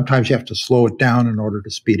music, and sometimes you have to slow it down in order to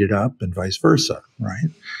speed it up, and vice versa, right?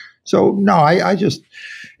 So no, I just,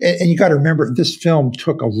 and you got to remember, this film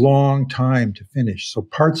took a long time to finish. So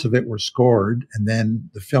parts of it were scored, and then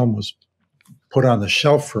the film was put on the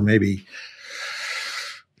shelf for maybe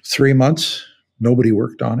 3 months. Nobody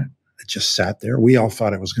worked on it. It just sat there. We all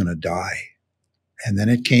thought it was going to die. And then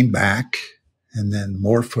it came back, and then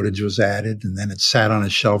more footage was added, and then it sat on a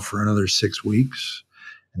shelf for another 6 weeks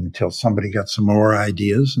until somebody got some more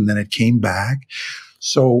ideas, and then it came back.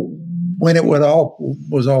 So when it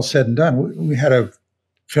was all said and done, we had a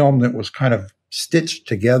film that was kind of stitched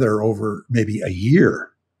together over maybe a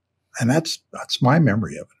year. And that's my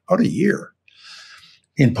memory of it, about a year.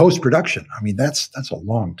 In post-production, I mean, that's a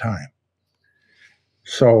long time.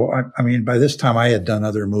 So, I mean, by this time I had done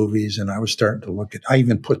other movies, and I was starting to look at, I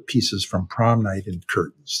even put pieces from Prom Night in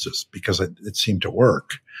curtains just because it seemed to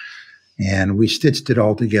work. And we stitched it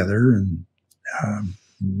all together, and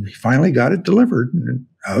we finally got it delivered, and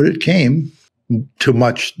out it came. To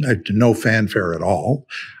no fanfare at all.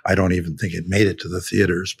 I don't even think it made it to the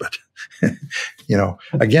theaters, but,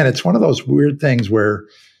 again, it's one of those weird things where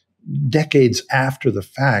decades after the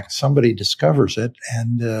fact, somebody discovers it,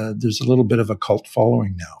 and there's a little bit of a cult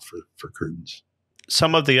following now for curtains.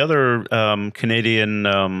 Some of the other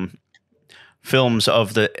Canadian films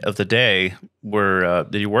of the day were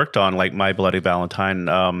that you worked on, like My Bloody Valentine.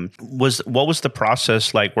 What was the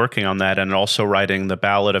process like working on that, and also writing The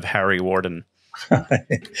Ballad of Harry Warden?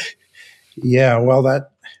 Yeah, well,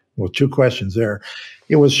 two questions there.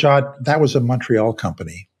 It was shot, that was a Montreal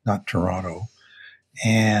company, not Toronto.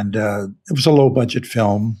 And it was a low budget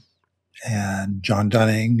film, and John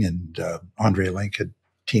Dunning and Andre Link had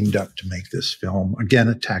teamed up to make this film. Again,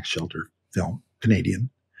 a tax shelter film, Canadian.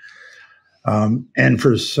 And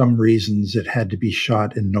for some reasons, it had to be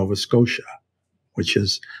shot in Nova Scotia, which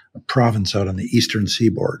is a province out on the eastern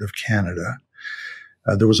seaboard of Canada.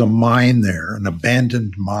 There was a mine there, an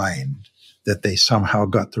abandoned mine that they somehow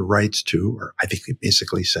got the rights to, or I think they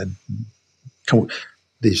basically said,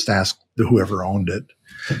 they just asked whoever owned it.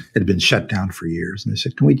 It had been shut down for years. And they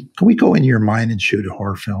said, can we go in your mine and shoot a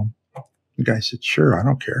horror film? The guy said, sure, I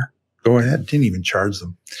don't care. Go ahead. Didn't even charge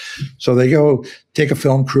them. So they go take a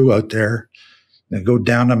film crew out there. They go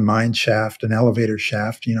down a mine shaft, an elevator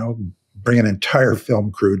shaft, bring an entire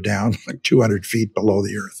film crew down like 200 feet below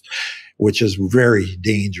the earth, which is very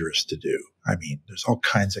dangerous to do. I mean, there's all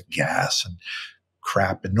kinds of gas and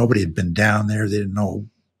crap, and nobody had been down there. They didn't know,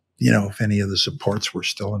 if any of the supports were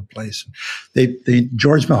still in place.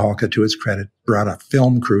 George Mihalka, to his credit, brought a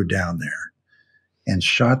film crew down there and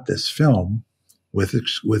shot this film with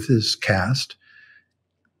his cast,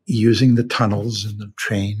 using the tunnels and the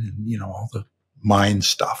train and, all the mine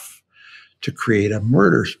stuff to create a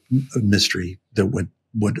murder mystery that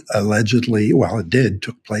would allegedly, well, it did,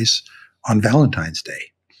 took place on Valentine's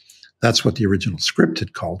Day. That's what the original script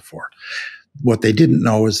had called for. What they didn't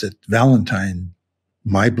know is that Valentine,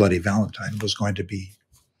 My Bloody Valentine, was going to be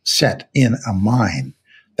set in a mine.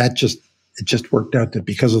 It just worked out that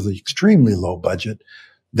because of the extremely low budget,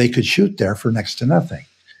 they could shoot there for next to nothing.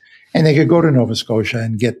 And they could go to Nova Scotia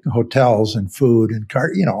and get hotels and food and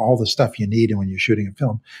all the stuff you need when you're shooting a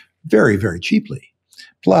film very, very cheaply.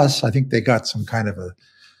 Plus, I think they got some kind of a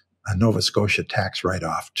Nova Scotia tax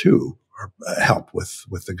write-off too, or help with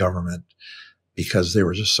the government, because they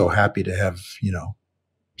were just so happy to have,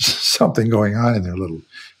 something going on in their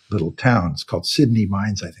little town. It's called Sidney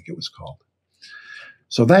Mines, I think it was called.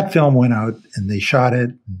 So that film went out, and they shot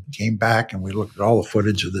it and came back, and we looked at all the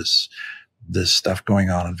footage of this stuff going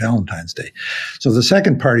on Valentine's Day. So the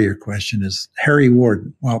second part of your question is Harry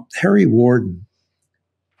Warden. Well, Harry Warden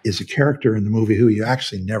is a character in the movie who you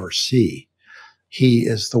actually never see. He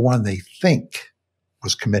is the one they think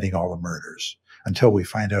was committing all the murders, until we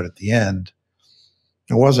find out at the end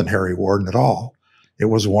it wasn't Harry Warden at all. It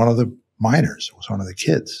was one of the miners. It was one of the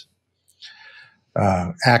kids.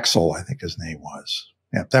 Axel, I think his name was.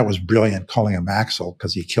 Yeah, that was brilliant, calling him Axel,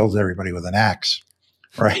 because he killed everybody with an axe.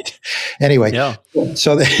 Right. Anyway, yeah.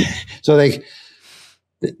 So the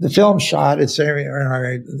film shot. It's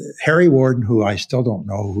Harry Warden, who I still don't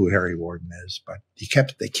know who Harry Warden is, but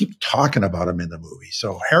they keep talking about him in the movie.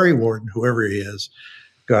 So Harry Warden, whoever he is,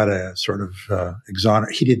 got a sort of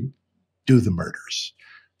exonerate. He didn't do the murders.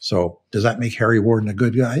 So does that make Harry Warden a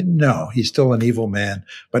good guy? No, he's still an evil man,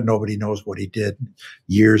 but nobody knows what he did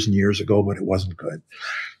years and years ago, but it wasn't good.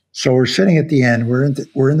 So we're sitting at the end. We're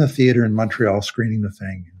in the theater in Montreal screening the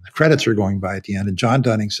thing. The credits are going by at the end, and John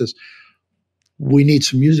Dunning says, "We need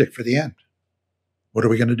some music for the end. What are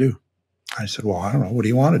we going to do?" I said, "Well, I don't know. What do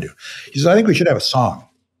you want to do?" He says, "I think we should have a song,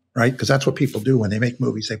 right? Because that's what people do when they make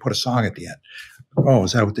movies. They put a song at the end." Oh,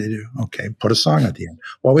 is that what they do? Okay, put a song at the end.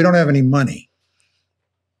 Well, we don't have any money.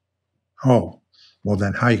 Oh, well,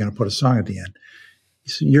 then how are you going to put a song at the end? He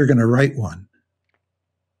said, "You're going to write one."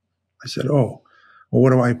 I said, "Oh, well,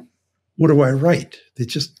 what do I write? They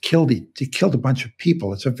killed a bunch of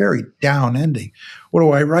people. It's a very down ending. What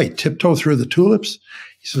do I write? Tiptoe Through the Tulips?"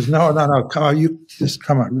 He says, no, come on, you just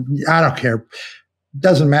come on. I don't care.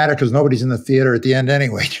 Doesn't matter because nobody's in the theater at the end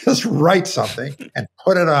anyway. Just write something and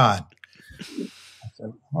put it on. I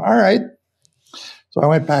said, all right. So I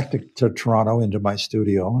went back to Toronto into my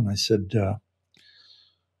studio and I said,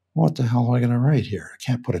 what the hell am I going to write here? I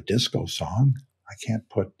can't put a disco song. I can't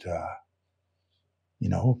put, I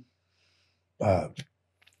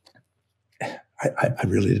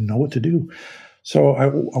really didn't know what to do. So I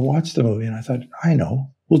watched the movie and I thought, I know,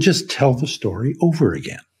 we'll just tell the story over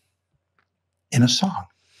again in a song.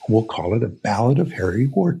 We'll call it A Ballad of Harry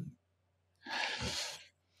Warden.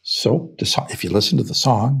 So if you listen to the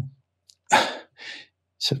song, it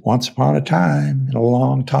said, once upon a time, a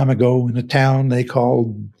long time ago in a town they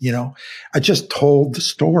called, I just told the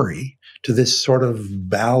story to this sort of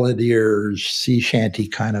balladier sea shanty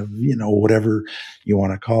kind of, whatever you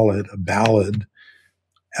want to call it, a ballad,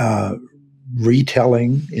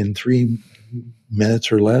 retelling in 3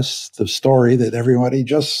 minutes or less the story that everybody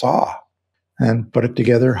just saw, and put it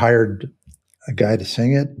together, hired a guy to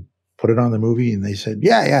sing it, put it on the movie, and they said,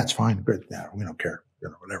 yeah, it's fine. Great. No, we don't care,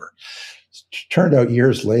 whatever. Turned out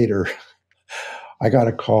years later, I got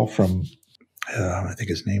a call from, I think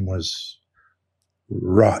his name was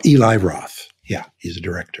Eli Roth. Yeah, he's a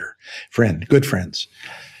director, good friends.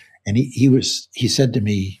 And he said to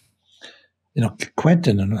me,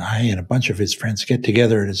 Quentin and I and a bunch of his friends get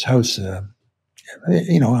together at his house, on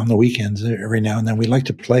the weekends every now and then. We like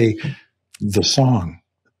to play the song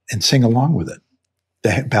and sing along with it,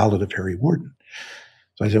 the Ballad of Harry Warden.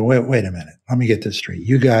 So I said, wait a minute. Let me get this straight.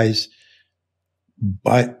 You guys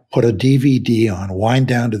put a DVD on, wind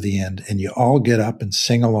down to the end, and you all get up and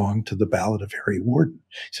sing along to the Ballad of Harry Warden.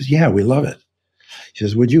 He says, yeah, we love it. He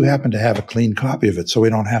says, would you happen to have a clean copy of it so we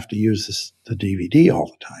don't have to use the DVD all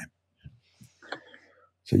the time?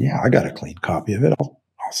 So yeah, I got a clean copy of it. I'll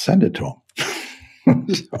send it to him.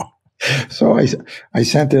 so I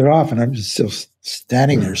sent it off, and I'm just still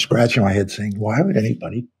standing there scratching my head saying, why would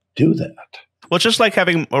anybody do that? Well, just like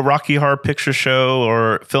having a Rocky Horror Picture Show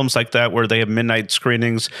or films like that where they have midnight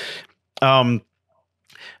screenings,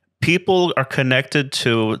 people are connected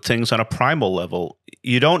to things on a primal level.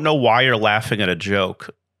 You don't know why you're laughing at a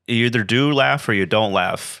joke. You either do laugh or you don't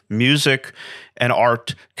laugh. Music and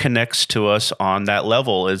art connects to us on that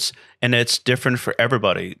level. And it's different for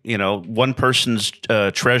everybody. One person's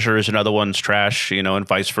treasure is another one's trash, and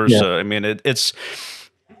vice versa. Yeah.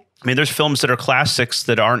 I mean, there's films that are classics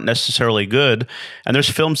that aren't necessarily good, and there's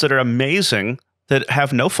films that are amazing that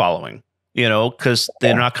have no following, because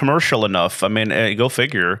they're not commercial enough. I mean, go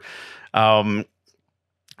figure. Were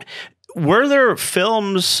there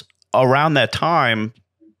films around that time,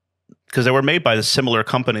 because they were made by the similar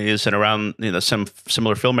companies and around some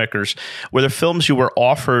similar filmmakers, were there films you were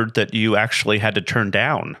offered that you actually had to turn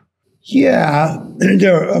down? Yeah,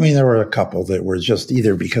 there were a couple that were just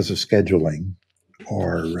either because of scheduling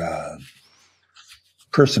or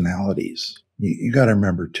personalities. You got to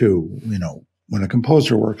remember too, when a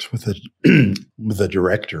composer works with a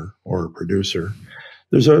director or a producer,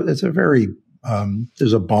 there's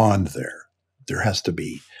a bond there. There has to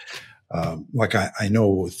be. Like I know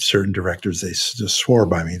with certain directors, they just swore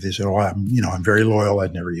by me. They said, "Oh, I'm very loyal.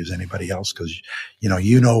 I'd never use anybody else because,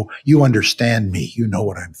 you understand me. You know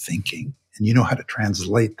what I'm thinking, and you know how to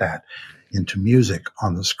translate that into music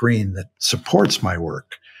on the screen that supports my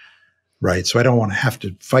work, right? So I don't want to have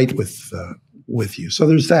to fight with you." So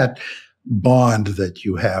there's that bond that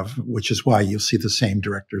you have, which is why you'll see the same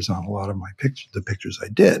directors on a lot of my the pictures I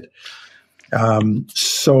did.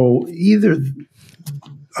 So either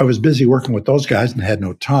I was busy working with those guys and had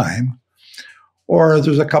no time, or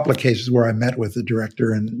there's a couple of cases where I met with the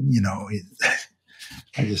director and,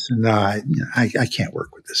 I just said, no, I can't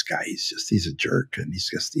work with this guy. He's a jerk. And he's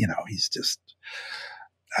just,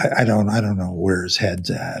 I don't know where his head's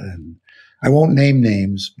at. And I won't name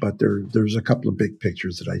names, but there's a couple of big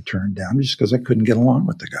pictures that I turned down just because I couldn't get along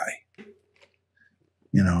with the guy,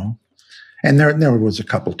 And there was a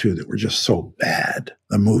couple, too, that were just so bad.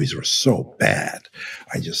 The movies were so bad.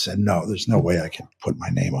 I just said, no, there's no way I can put my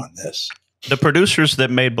name on this. The producers that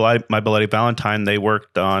made My Bloody Valentine, they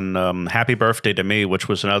worked on Happy Birthday to Me, which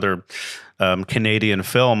was another Canadian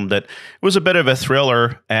film that was a bit of a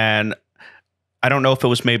thriller. And I don't know if it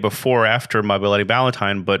was made before or after My Bloody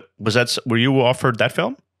Valentine, but were you offered that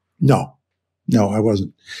film? No, I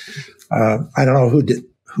wasn't. I don't know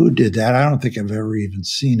who did that. I don't think I've ever even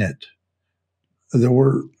seen it.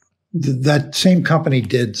 That same company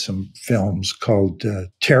did some films called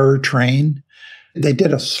Terror Train. They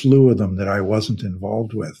did a slew of them that I wasn't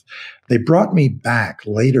involved with. They brought me back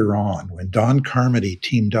later on when Don Carmody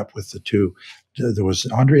teamed up with the two. There was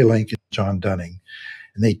Andre Link and John Dunning,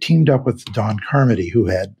 and they teamed up with Don Carmody, who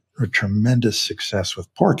had a tremendous success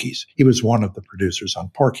with Porky's. He was one of the producers on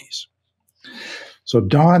Porky's. So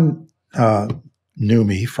Don knew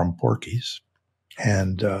me from Porky's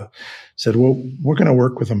and said, well, we're going to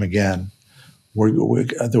work with him again.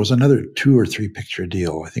 There was another 2 or 3 picture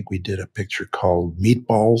deal. I think we did a picture called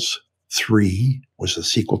Meatballs 3, was the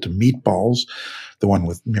sequel to Meatballs, the one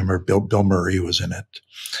with, remember, Bill Murray was in it.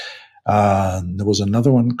 There was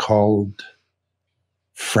another one called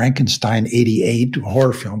Frankenstein 88, a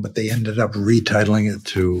horror film, but they ended up retitling it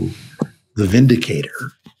to The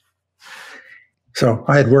Vindicator. So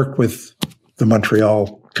I had worked with the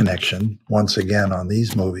Montreal connection once again on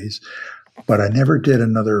these movies, but I never did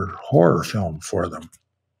another horror film for them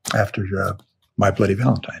after My Bloody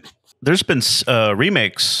Valentine. There's been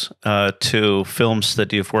remakes to films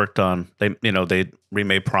that you've worked on. They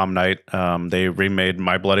remade Prom Night. They remade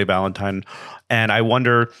My Bloody Valentine, and I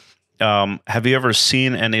wonder, have you ever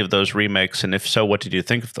seen any of those remakes? And if so, what did you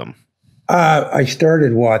think of them? I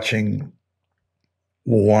started watching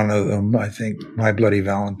one of them, I think, My Bloody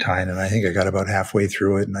Valentine, and I think I got about halfway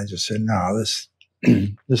through it, and I just said, no,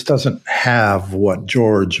 this doesn't have what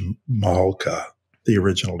George Mahalka, the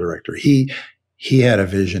original director, he had a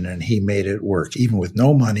vision and he made it work, even with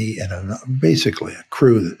no money and basically a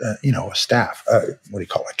crew, a staff, a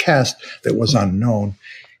cast that was unknown.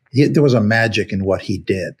 There was a magic in what he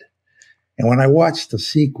did. And when I watched the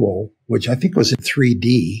sequel, which I think was in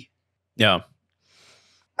 3D, yeah,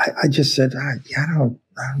 I just said,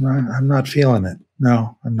 I'm not feeling it.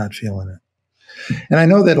 No, I'm not feeling it. And I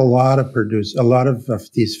know that a lot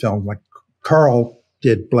of these films, like Carl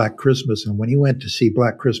did Black Christmas, and when he went to see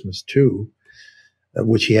Black Christmas 2,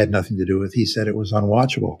 which he had nothing to do with, he said it was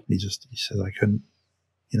unwatchable. He said, I couldn't,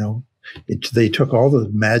 they took all the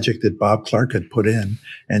magic that Bob Clark had put in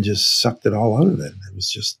and just sucked it all out of it.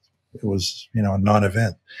 It was a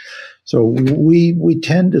non-event. So we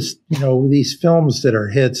tend to, these films that are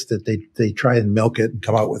hits, that they try and milk it and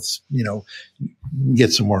come out with,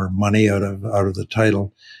 get some more money out of the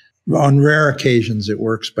title. On rare occasions it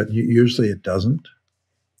works, but usually it doesn't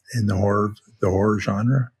in the horror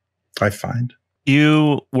genre, I find.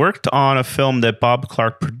 You worked on a film that Bob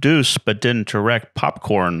Clark produced but didn't direct,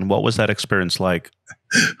 Popcorn. What was that experience like?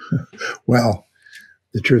 Well,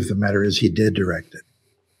 the truth of the matter is he did direct it,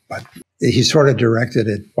 but he sort of directed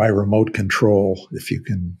it by remote control, if you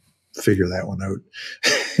can figure that one out.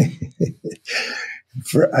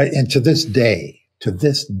 And to this day,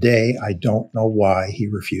 I don't know why he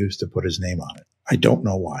refused to put his name on it. I don't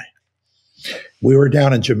know why. We were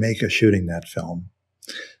down in Jamaica shooting that film.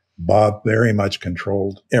 Bob very much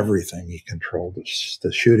controlled everything. He controlled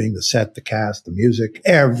the shooting, the set, the cast, the music.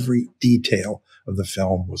 Every detail of the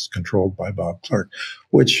film was controlled by Bob Clark,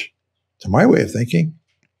 which, to my way of thinking,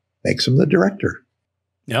 makes him the director.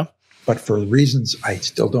 Yeah. But for reasons I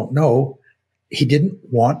still don't know, he didn't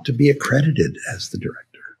want to be accredited as the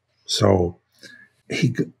director. So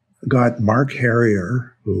he got Mark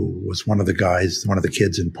Harrier, who was one of the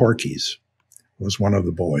kids in Porky's, was one of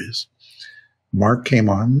the boys. Mark came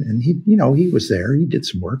on and he was there. He did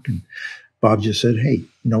some work, and Bob just said, hey, you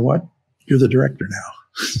know what? You're the director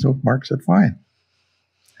now. So Mark said, fine.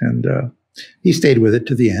 And he stayed with it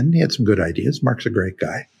to the end. He had some good ideas. Mark's a great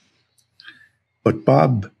guy. But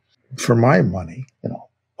Bob, for my money,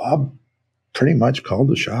 Bob pretty much called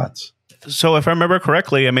the shots. So if I remember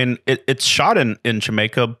correctly, I mean, it's shot in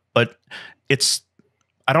Jamaica, but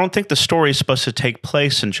I don't think the story is supposed to take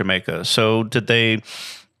place in Jamaica. So did they,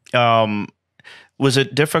 was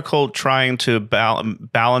it difficult trying to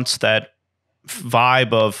balance that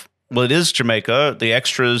vibe of, well, it is Jamaica, the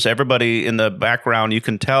extras, everybody in the background, you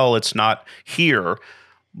can tell it's not here.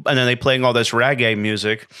 And then they playing all this reggae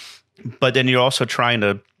music, but then you're also trying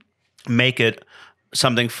to make it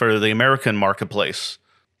something for the American marketplace.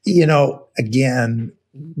 Again,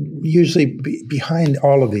 usually behind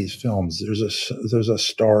all of these films, there's a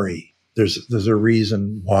story. There's a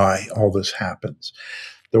reason why all this happens.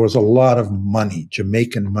 There was a lot of money,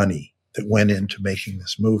 Jamaican money, that went into making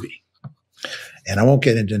this movie. And I won't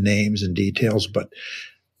get into names and details, but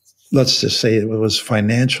let's just say it was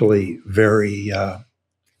financially very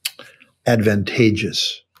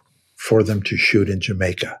advantageous for them to shoot in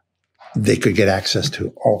Jamaica. They could get access to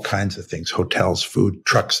all kinds of things, hotels, food,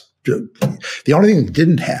 trucks. The only thing they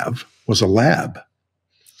didn't have was a lab.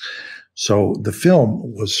 So the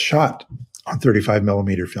film was shot on 35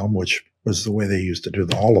 millimeter film, which was the way they used to do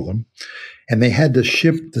all of them. And they had to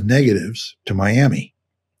ship the negatives to Miami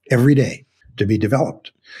every day to be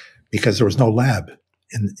developed because there was no lab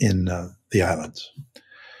in the islands.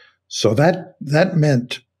 So that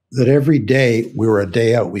meant that every day we were a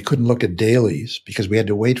day out. We couldn't look at dailies because we had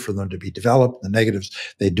to wait for them to be developed. The negatives,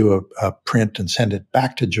 they'd do a print and send it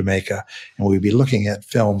back to Jamaica, and we'd be looking at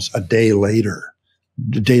films a day later,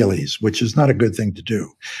 dailies, which is not a good thing to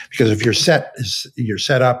do. Because if you're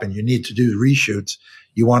set up and you need to do reshoots,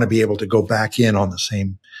 you want to be able to go back in on the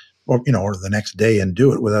same, or the next day and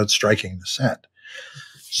do it without striking the set.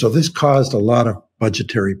 So this caused a lot of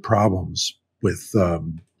budgetary problems with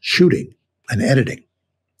shooting and editing.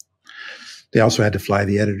 They also had to fly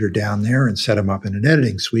the editor down there and set him up in an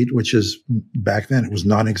editing suite, which is, back then, it was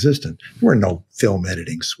non-existent. There were no film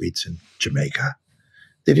editing suites in Jamaica.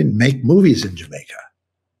 They didn't make movies in Jamaica.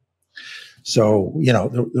 So,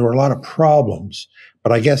 there were a lot of problems,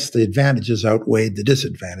 but I guess the advantages outweighed the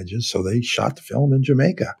disadvantages. So they shot the film in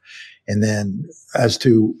Jamaica. And then as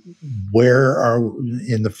to where are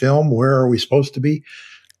we supposed to be?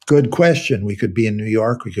 Good question. We could be in New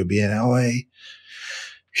York. We could be in LA,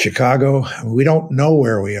 Chicago. We don't know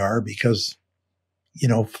where we are because,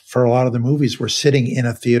 for a lot of the movies, we're sitting in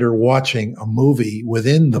a theater watching a movie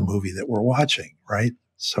within the movie that we're watching, right?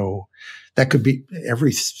 So that could be,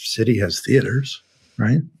 every city has theaters,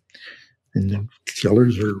 right? And then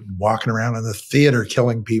killers are walking around in the theater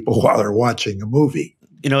killing people while they're watching a movie.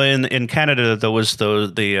 In Canada, there was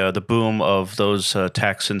the boom of those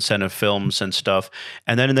tax incentive films and stuff.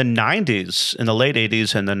 And then in the 90s, in the late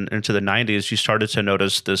 80s and then into the 90s, you started to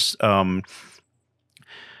notice this. I've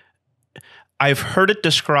heard it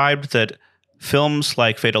described that films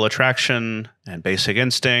like Fatal Attraction and Basic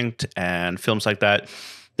Instinct and films like that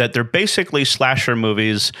they're basically slasher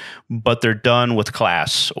movies, but they're done with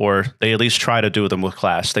class, or they at least try to do them with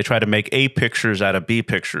class. They try to make A pictures out of B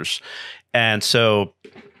pictures. And so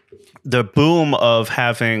the boom of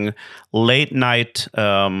having late night,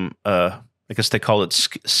 I guess they call it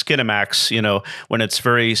Skinemax, when it's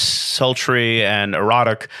very sultry and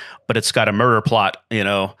erotic, but it's got a murder plot,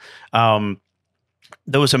 there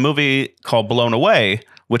was a movie called Blown Away,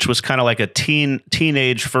 which was kind of like a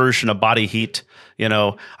teenage version of Body Heat.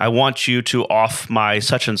 I want you to off my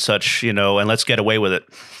such and such, and let's get away with it.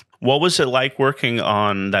 What was it like working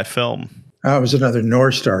on that film? It was another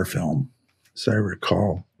North Star film, as I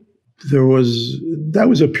recall. That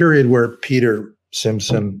was a period where Peter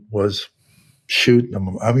Simpson was shooting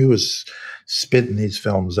them. He was spitting these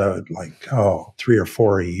films out like, 3 or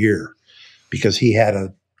 4 a year because he had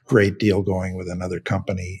a great deal going with another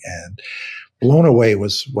company. And Blown Away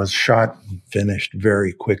was shot and finished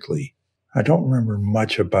very quickly. I don't remember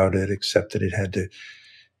much about it except that it had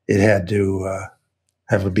to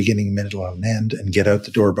have a beginning, middle, and end, and get out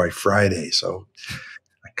the door by Friday. So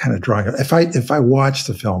I kind of drawing. If I watch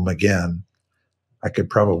the film again, I could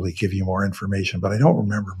probably give you more information, but I don't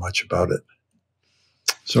remember much about it.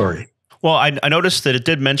 Sorry. Well, I noticed that it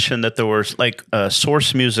did mention that there was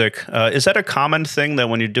source music. Is that a common thing that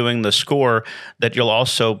when you're doing the score that you'll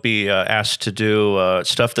also be asked to do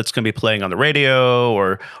stuff that's going to be playing on the radio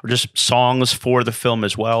or just songs for the film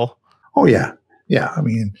as well? Oh, yeah. Yeah. I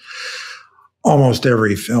mean, almost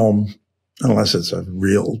every film, unless it's a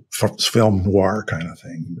real film noir kind of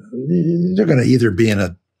thing, they're going to either be in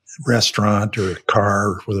a restaurant or a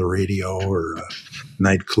car with a radio or a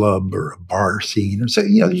nightclub or a bar scene. So,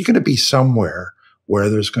 you're going to be somewhere where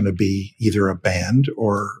there's going to be either a band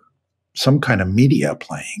or some kind of media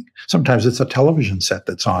playing. Sometimes it's a television set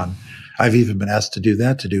that's on. I've even been asked to do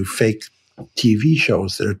that, to do fake TV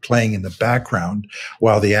shows that are playing in the background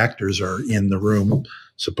while the actors are in the room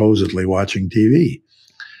supposedly watching TV.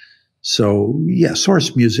 So, yeah,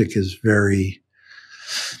 source music is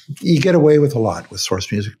you get away with a lot with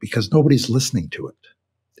source music because nobody's listening to it.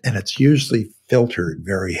 And it's usually filtered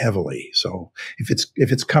very heavily. So if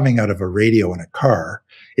it's coming out of a radio in a car,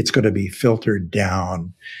 it's going to be filtered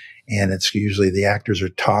down, and it's usually the actors are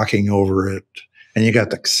talking over it, and you got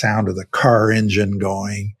the sound of the car engine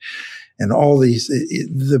going, and all these.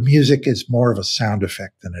 The music is more of a sound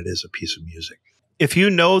effect than it is a piece of music. If you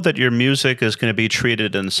know that your music is going to be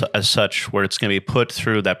treated as such, where it's going to be put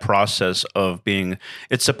through that process of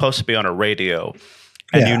it's supposed to be on a radio,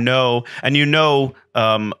 and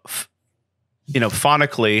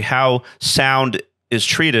phonically, how sound is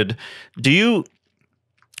treated, do you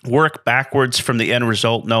work backwards from the end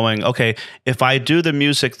result, knowing, okay, if I do the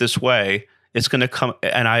music this way, it's going to come,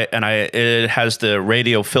 and it has the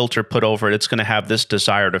radio filter put over it, it's going to have this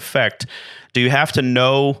desired effect. Do you have to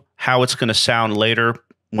know how it's going to sound later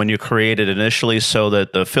when you create it initially so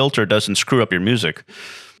that the filter doesn't screw up your music?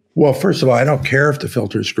 Well, first of all, I don't care if the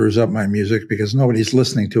filter screws up my music because nobody's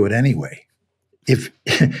listening to it anyway. If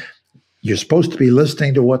you're supposed to be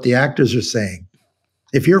listening to what the actors are saying,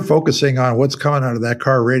 if you're focusing on what's coming out of that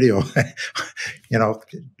car radio,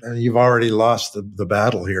 you've already lost the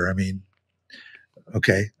battle here. I mean,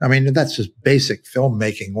 okay. I mean, that's just basic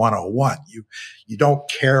filmmaking 101. You don't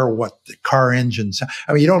care what the car engine sounds.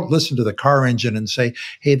 I mean, you don't listen to the car engine and say,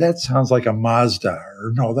 hey, that sounds like a Mazda,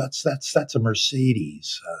 or no, that's a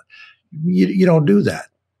Mercedes. You don't do that.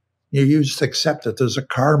 You just accept that there's a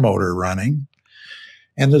car motor running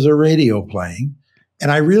and there's a radio playing.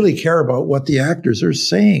 And I really care about what the actors are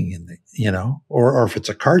saying, or if it's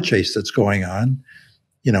a car chase that's going on,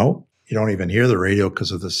 you don't even hear the radio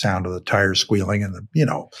because of the sound of the tires squealing and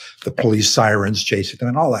the police sirens chasing them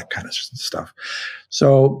and all that kind of stuff.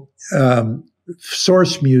 So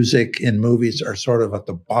source music in movies are sort of at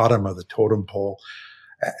the bottom of the totem pole.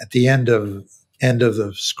 At the end of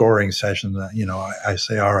the scoring session, I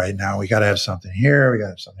say, all right, now we got to have something here. We got to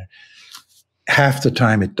have something there. Half the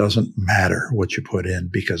time, it doesn't matter what you put in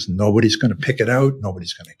because nobody's going to pick it out.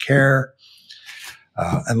 Nobody's going to care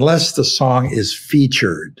unless the song is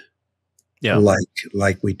featured. Yeah,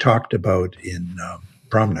 like we talked about in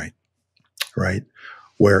Prom Night, right?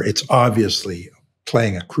 Where it's obviously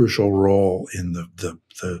playing a crucial role in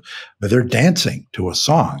but they're dancing to a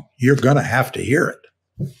song. You're going to have to hear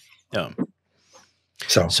it. Yeah.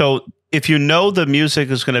 So if you know the music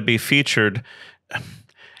is going to be featured,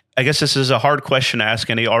 I guess this is a hard question to ask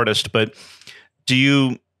any artist, but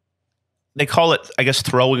they call it, I guess,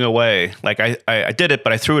 throwing away. Like I did it,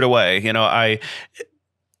 but I threw it away.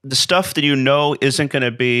 The stuff that isn't going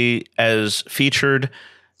to be as featured,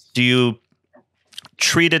 do you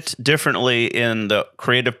treat it differently in the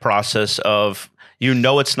creative process of,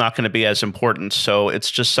 it's not going to be as important, so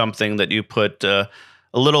it's just something that you put a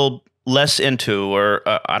little less into, or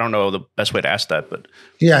I don't know the best way to ask that, but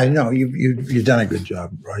yeah, no, you've done a good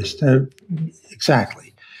job, Royce.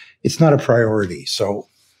 Exactly, it's not a priority. So,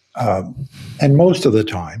 and most of the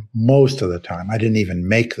time, I didn't even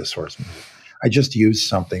make the source music. I just used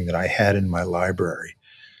something that I had in my library,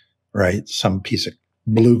 right? Some piece of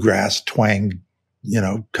bluegrass twang,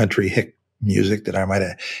 country hick music that I might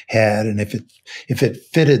have had, and if it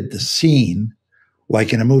fitted the scene,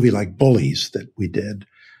 like in a movie like Bullies that we did.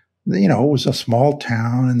 It was a small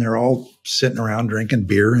town and they're all sitting around drinking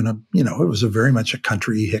beer and it was very much a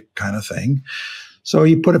country hick kind of thing. So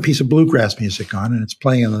you put a piece of bluegrass music on and it's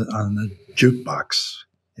playing on the jukebox.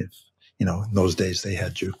 If, in those days they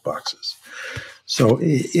had jukeboxes. So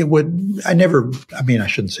I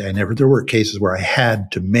shouldn't say I never, there were cases where I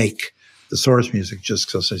had to make the source music just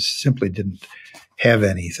because I simply didn't have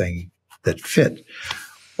anything that fit.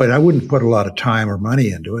 But I wouldn't put a lot of time or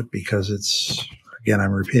money into it because again,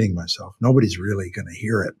 I'm repeating myself. Nobody's really going to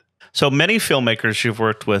hear it. So many filmmakers you've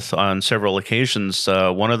worked with on several occasions.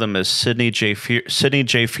 One of them is Sidney J.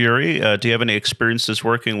 Furie. Do you have any experiences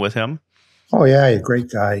working with him? Oh, yeah, a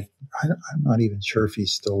great guy. I'm not even sure if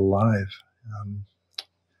he's still alive.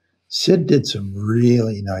 Sid did some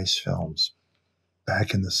really nice films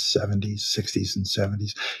back in the 70s, 60s, and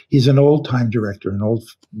 70s. He's an old-time director,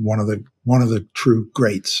 one of the true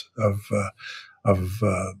greats of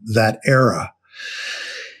that era.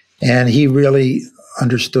 And he really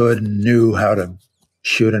understood and knew how to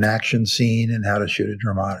shoot an action scene and how to shoot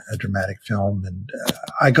a dramatic film. And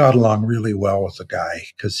I got along really well with the guy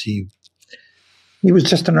because he was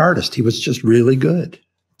just an artist. He was just really good.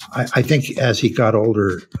 I think as he got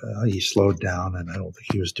older, he slowed down, and I don't think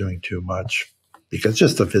he was doing too much because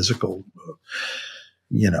just the physical,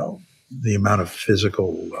 the amount of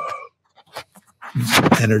physical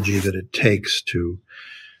energy that it takes to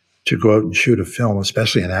go out and shoot a film,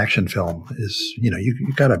 especially an action film, is,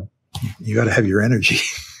 you gotta have your energy.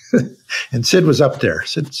 And Sid was up there.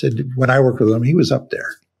 Sid, when I worked with him, he was up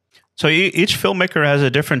there. So each filmmaker has a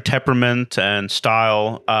different temperament and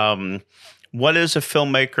style. What are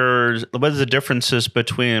the differences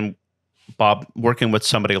between working with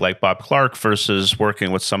somebody like Bob Clark versus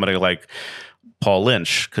working with somebody like Paul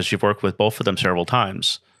Lynch? Because you've worked with both of them several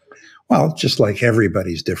times. Well, just like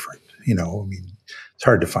everybody's different, it's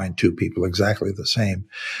hard to find two people exactly the same.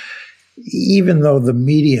 Even though the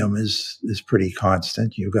medium is pretty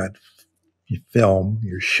constant, you've got, film,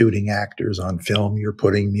 you're shooting actors on film, you're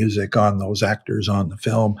putting music on those actors on the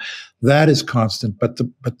film. That is constant. But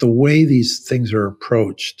the way these things are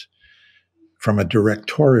approached from a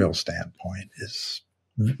directorial standpoint is,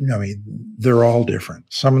 I mean, they're all different.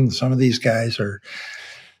 Some of these guys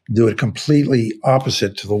do it completely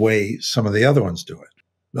opposite to the way some of the other ones do it.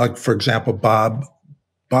 Like, for example, Bob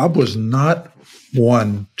was not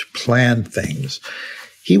one to plan things.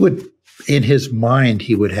 He would, in his mind,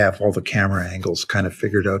 he would have all the camera angles kind of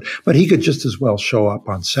figured out, but he could just as well show up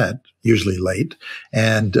on set, usually late,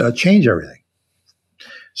 and change everything.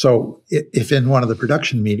 So if in one of the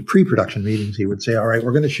pre-production meetings, he would say, all right,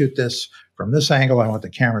 we're going to shoot this from this angle. I want the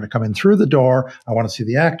camera to come in through the door. I want to see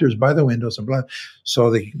the actors by the windows and blah. So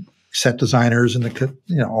the set designers and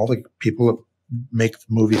all the people that make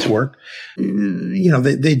movies work,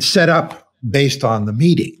 they'd set up based on the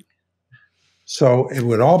meeting. So it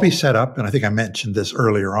would all be set up. And I think I mentioned this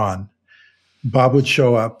earlier on. Bob would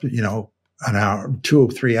show up, an hour, 2 or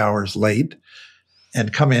 3 hours late,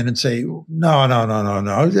 and come in and say, no. I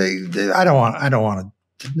don't want to.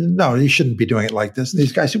 No, you shouldn't be doing it like this. And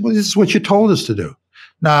these guys said, well, this is what you told us to do.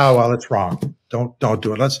 No, well, it's wrong. Don't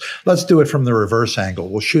do it. Let's do it from the reverse angle.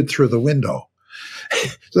 We'll shoot through the window.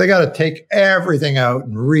 So they got to take everything out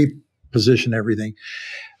and reposition everything.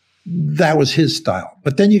 That was his style.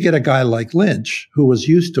 But then you get a guy like Lynch, who was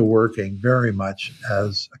used to working very much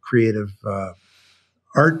as a creative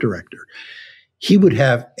art director. He would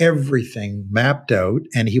have everything mapped out,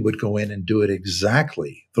 and he would go in and do it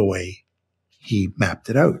exactly the way he mapped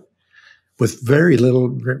it out, with very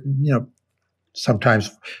little,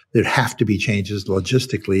 sometimes there'd have to be changes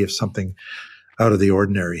logistically if something out of the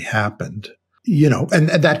ordinary happened, and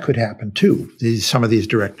that could happen too. Some of these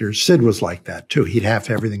directors, Sid was like that too. He'd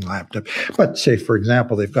have everything lapped up. But say, for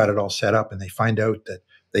example, they've got it all set up and they find out that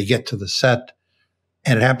they get to the set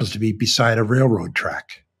and it happens to be beside a railroad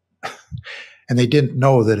track. And they didn't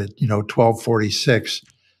know that at, 12:46,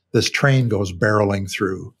 this train goes barreling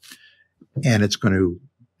through and it's going to,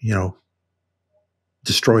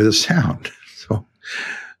 destroy the sound.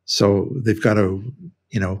 So they've got to,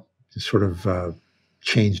 sort of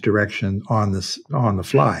change direction on the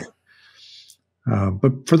fly.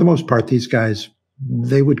 But for the most part, these guys,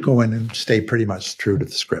 they would go in and stay pretty much true to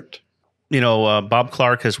the script. Bob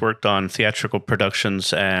Clark has worked on theatrical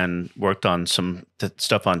productions and worked on some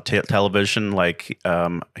stuff on television. Like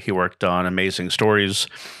he worked on Amazing Stories.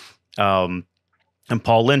 And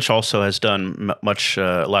Paul Lynch also has done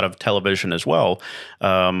a lot of television as well.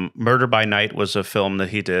 Murder by Night was a film that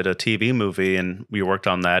he did, a TV movie, and we worked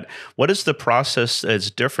on that. What is the process that's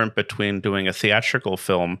different between doing a theatrical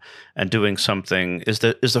film and doing something? Is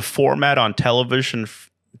the format on television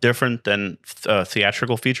different than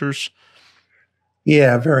theatrical features?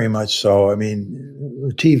 Yeah, very much so. I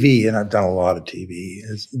mean, TV, and I've done a lot of TV,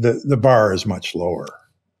 the bar is much lower,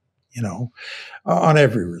 on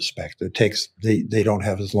every respect. They don't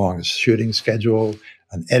have as long as shooting schedule,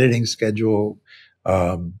 an editing schedule.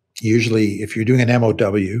 Usually if you're doing an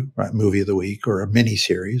MOW, right, movie of the week, or a mini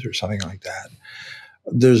series or something like that,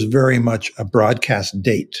 there's very much a broadcast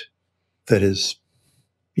date that is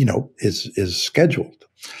scheduled.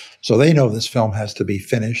 So they know this film has to be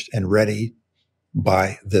finished and ready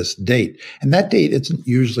by this date. And that date isn't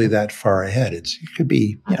usually that far ahead. It could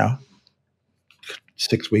be,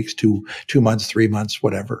 6 weeks, 2 months, 3 months,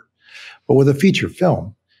 whatever. But with a feature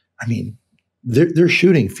film, I mean, they're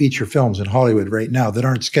shooting feature films in Hollywood right now that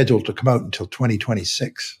aren't scheduled to come out until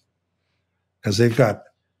 2026 because they've got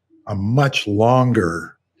a much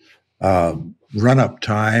longer run-up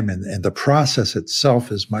time, and the process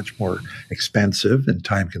itself is much more expensive and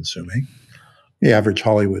time-consuming. The average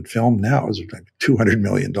Hollywood film now is like $200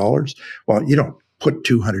 million. Well, you don't put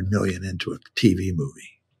 $200 million into a TV movie.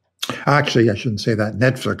 Actually, I shouldn't say that.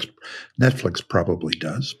 Netflix probably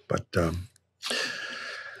does, but I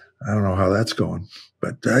don't know how that's going.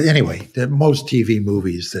 But anyway, most TV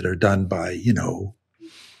movies that are done by,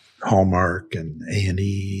 Hallmark and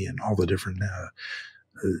A&E and all the different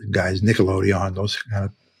guys, Nickelodeon, those kind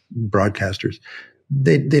of broadcasters,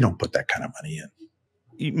 they don't put that kind of money in.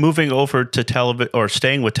 Moving over to television, or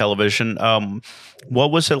staying with television,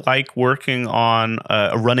 what was it like working on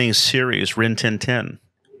a running series, Rin Tin Tin?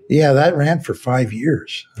 Yeah, that ran for 5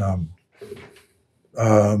 years.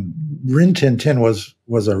 Rin Tin Tin was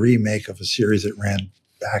a remake of a series that ran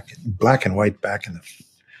back in black and white back in the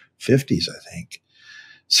 50s, I think.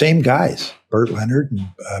 Same guys, Burt Leonard and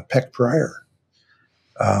Peck Pryor.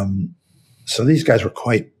 So these guys were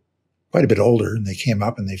quite a bit older, and they came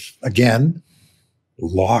up and they again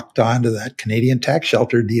locked onto that Canadian tax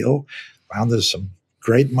shelter deal. Found there's some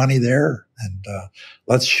great money there, and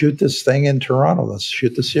let's shoot this thing in Toronto. Let's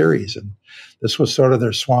shoot the series. And this was sort of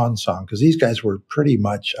their swan song, because these guys were pretty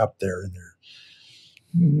much up there in their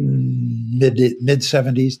mid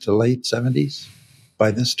 70s to late 70s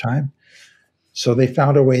by this time. So they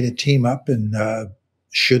found a way to team up and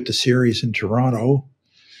shoot the series in Toronto,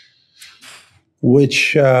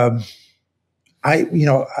 which again,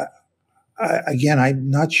 I'm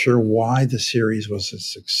not sure why the series was a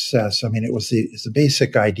success. I mean, it was the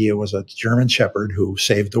basic idea was a German Shepherd who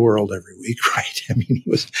saved the world every week, right? I mean,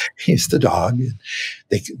 he's the dog.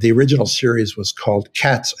 The original series was called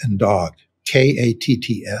Cats and Dog,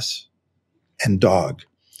 Katts and Dog.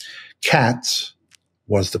 Katz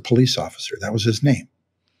was the police officer. That was his name.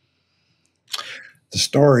 The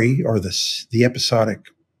story, or the episodic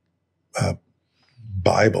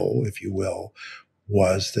Bible, if you will,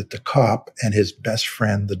 was that the cop and his best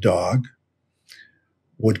friend, the dog,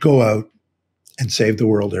 would go out and save the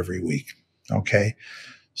world every week. Okay.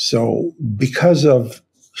 So because of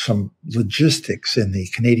some logistics in the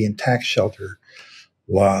Canadian tax shelter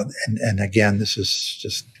law, and again, this is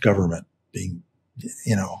just government being,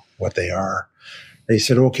 what they are. They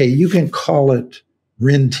said, okay, you can call it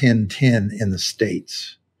Rin Tin Tin in the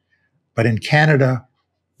States, but in Canada,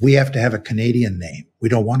 we have to have a Canadian name. We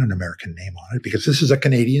don't want an American name on it, because this is a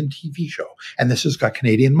Canadian TV show, and this has got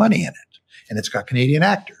Canadian money in it, and it's got Canadian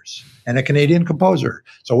actors and a Canadian composer.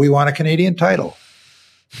 So we want a Canadian title.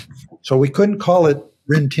 So we couldn't call it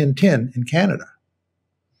Rin Tin Tin in Canada.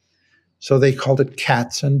 So they called it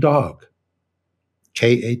Cats and Dog,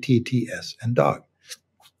 Katts and Dog.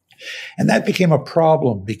 And that became a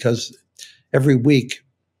problem, because every week,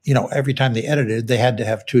 every time they edited, they had to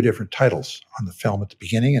have two different titles on the film at the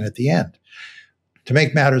beginning and at the end. To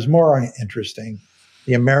make matters more interesting,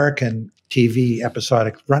 the American TV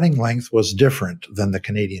episodic running length was different than the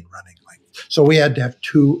Canadian running length. So we had to have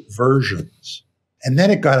two versions. And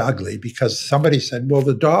then it got ugly, because somebody said, well,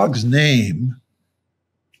 the dog's name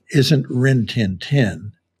isn't Rin Tin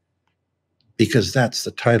Tin, because that's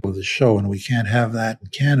the title of the show, and we can't have that in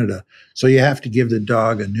Canada. So you have to give the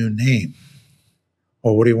dog a new name.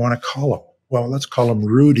 Well, what do you want to call him? Well, let's call him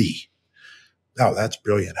Rudy. Oh, that's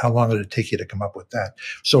brilliant. How long did it take you to come up with that?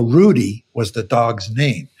 So Rudy was the dog's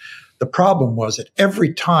name. The problem was that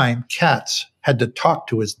every time Katz had to talk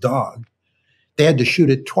to his dog, they had to shoot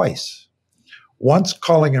it twice. Once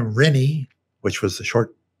calling him Rinny, which was his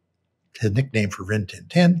nickname for Rin Tin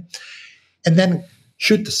Tin, and then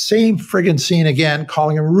shoot the same friggin' scene again,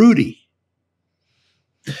 calling him Rudy.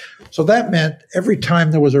 So that meant every time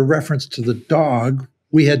there was a reference to the dog,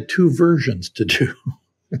 we had two versions to do.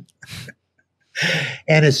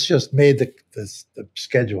 And it's just made the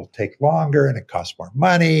schedule take longer, and it cost more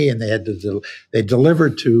money. And they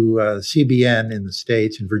delivered to CBN in the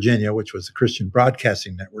States, in Virginia, which was the Christian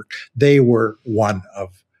Broadcasting Network. They were one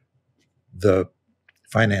of the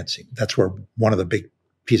financing. That's where one of the big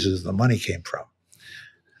pieces of the money came from.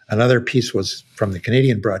 Another piece was from the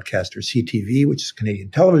Canadian broadcaster CTV, which is Canadian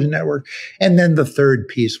Television Network. And then the third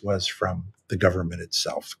piece was from the government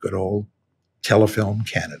itself, good old Telefilm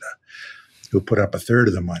Canada, who put up a third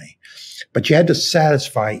of the money. But you had to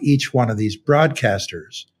satisfy each one of these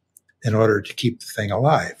broadcasters in order to keep the thing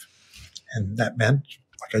alive. And that meant,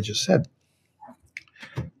 like I just said,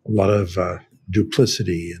 a lot of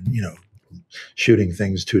duplicity and, shooting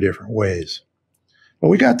things two different ways. But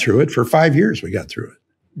we got through it. For 5 years, we got through it.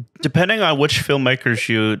 Depending on which filmmakers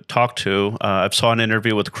you talk to, I saw an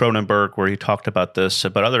interview with Cronenberg where he talked about this,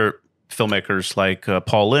 but other filmmakers like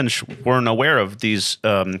Paul Lynch weren't aware of these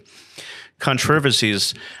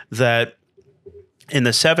controversies that in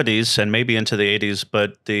the 70s and maybe into the 80s,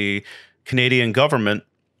 but the Canadian government,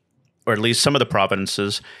 or at least some of the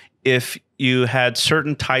provinces, if you had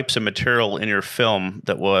certain types of material in your film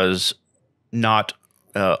that was not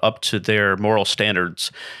up to their moral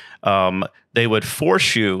standards, they would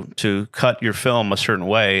force you to cut your film a certain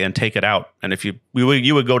way and take it out. And if you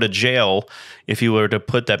would go to jail if you were to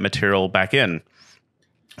put that material back in.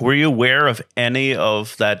 Were you aware of any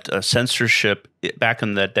of that censorship back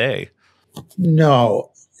in that day?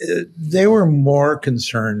 No, they were more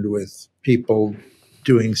concerned with people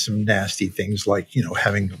doing some nasty things like,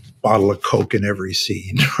 having a bottle of Coke in every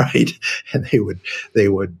scene, right? And they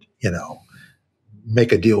would,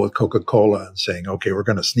 make a deal with Coca-Cola and saying, okay, we're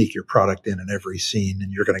going to sneak your product in every scene,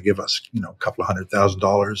 and you're going to give us, a couple of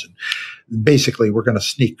 $100,000. And basically we're going to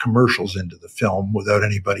sneak commercials into the film without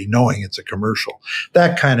anybody knowing it's a commercial.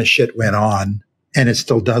 That kind of shit went on, and it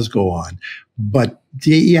still does go on. But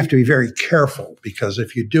you have to be very careful, because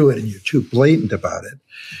if you do it and you're too blatant about it,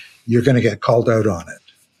 you're going to get called out on it.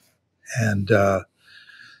 And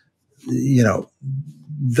you know,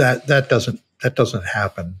 that doesn't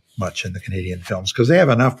happen much in the Canadian films because they have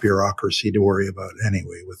enough bureaucracy to worry about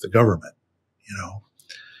anyway with the government. You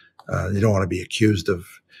know, you don't want to be accused of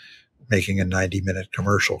making a 90-minute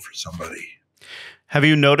commercial for somebody. Have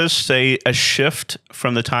you noticed a shift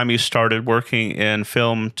from the time you started working in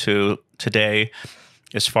film to today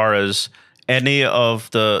as far as any of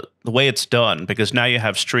the way it's done? Because now you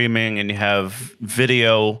have streaming and you have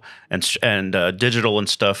video and digital and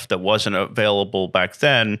stuff that wasn't available back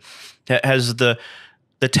then. Has the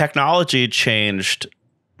technology changed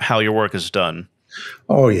how your work is done?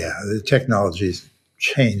 Oh yeah, the technology's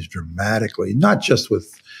changed dramatically, not just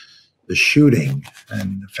with the shooting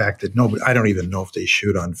and the fact that I don't even know if they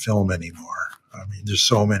shoot on film anymore. I mean, there's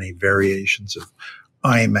so many variations of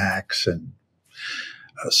IMAX and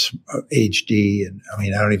HD, and I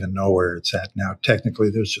mean, I don't even know where it's at now. Technically,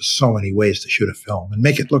 there's just so many ways to shoot a film and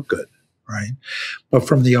make it look good, right? But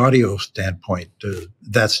from the audio standpoint,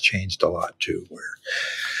 that's changed a lot too,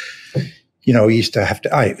 where, you know,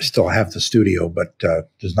 I still have the studio, but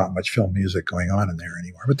there's not much film music going on in there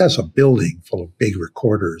anymore. But that's a building full of big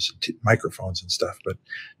recorders, microphones and stuff. But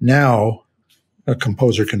now a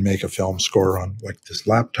composer can make a film score on like this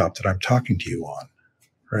laptop that I'm talking to you on,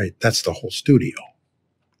 right? That's the whole studio.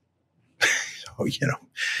 So, you know,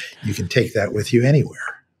 you can take that with you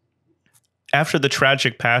anywhere. After the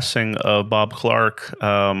tragic passing of Bob Clark,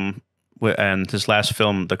 and his last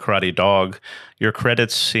film, The Karate Dog, your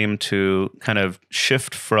credits seem to kind of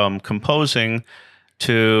shift from composing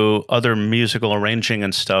to other musical arranging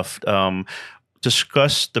and stuff.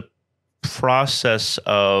 Discuss the process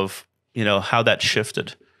of, you know, how that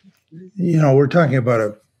shifted. You know, we're talking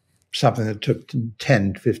about something that took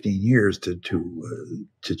 10, 15 years to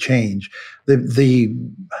change. The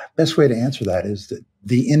best way to answer that is that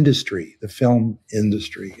the industry, the film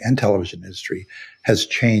industry and television industry, has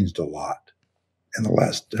changed a lot in the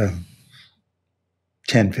last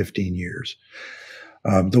 10, 15 years.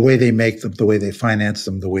 The way they make them, the way they finance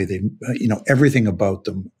them, the way they, you know, everything about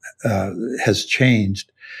them has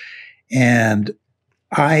changed. And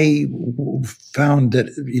I found that,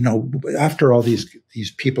 you know, after all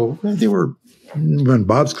these people, they were, when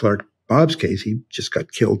Bob's case, he just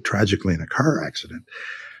got killed tragically in a car accident.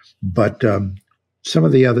 But some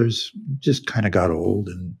of the others just kind of got old,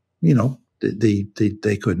 and, you know, they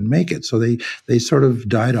couldn't make it. So they sort of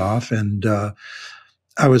died off. And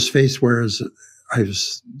I was faced whereas I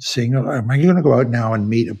was saying, am I going to go out now and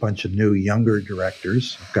meet a bunch of new, younger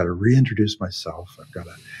directors? I've got to reintroduce myself. I've got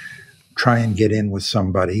to try and get in with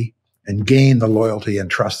somebody and gain the loyalty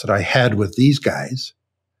and trust that I had with these guys,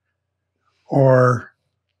 or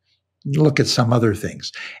look at some other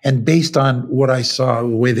things. And based on what I saw, the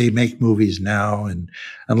way they make movies now, and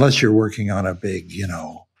unless you're working on a big, you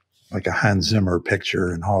know, like a Hans Zimmer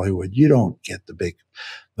picture in Hollywood, you don't get the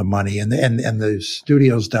money. And the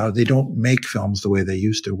studios now, they don't make films the way they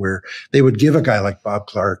used to, where they would give a guy like Bob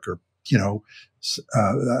Clark, or, you know,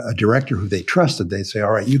 a director who they trusted. They'd say,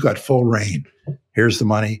 all right, you got full reign. Here's the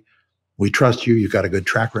money. We trust you. You've got a good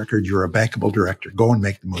track record. You're a bankable director. Go and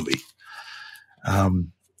make the movie.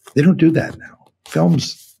 They don't do that now.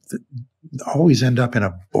 Films always end up in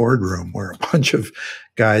a boardroom where a bunch of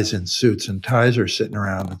guys in suits and ties are sitting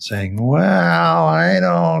around and saying, well, I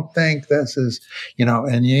don't think this is, you know,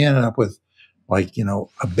 and you end up with, like, you know,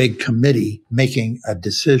 a big committee making a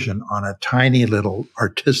decision on a tiny little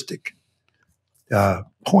artistic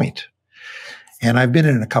point. And I've been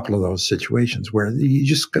in a couple of those situations where you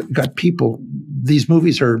just got people, these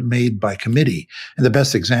movies are made by committee. And the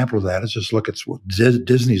best example of that is just look at what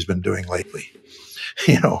Disney's been doing lately.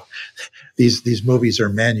 You know, these movies are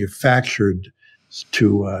manufactured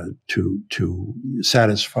to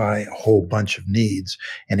satisfy a whole bunch of needs,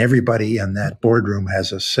 and everybody in that boardroom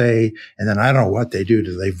has a say. And then I don't know what they do.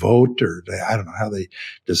 Do they vote, or I don't know how they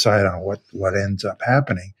decide on what ends up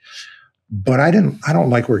happening. But I don't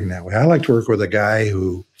like working that way. I like to work with a guy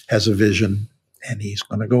who has a vision, and he's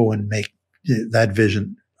going to go and make that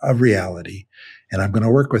vision a reality. And I'm going to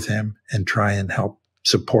work with him and try and help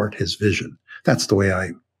support his vision. That's the way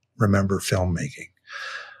I remember filmmaking.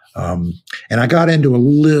 And I got into a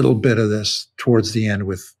little bit of this towards the end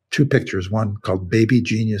with two pictures, one called Baby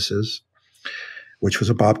Geniuses, which was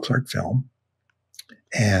a Bob Clark film.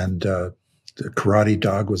 And The Karate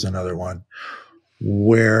Dog was another one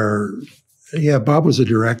where, yeah, Bob was a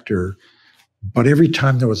director, but every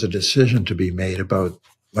time there was a decision to be made about,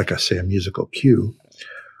 like I say, a musical cue,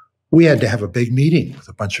 we had to have a big meeting with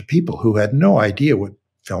a bunch of people who had no idea what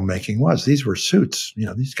filmmaking was. These were suits. You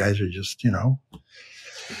know, these guys are just, you know,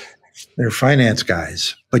 They're finance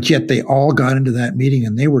guys, but yet they all got into that meeting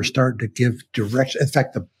and they were starting to give direction. In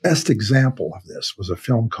fact, the best example of this was a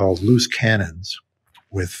film called Loose Cannons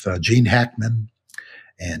with Gene Hackman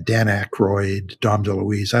and Dan Aykroyd, Dom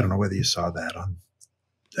DeLuise. I don't know whether you saw that on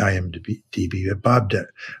IMDb. Bob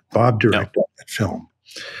directed that film.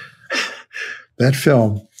 That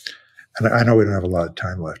film, and I know we don't have a lot of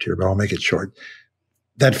time left here, but I'll make it short.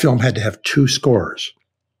 That film had to have 2 scores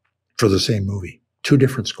for the same movie, 2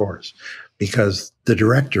 different scores, because the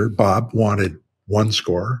director, Bob, wanted 1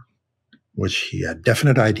 score, which he had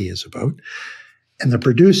definite ideas about, and the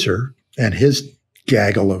producer and his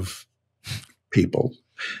gaggle of people,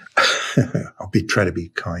 try to be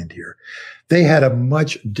kind here, they had a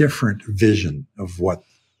much different version of what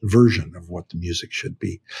the music should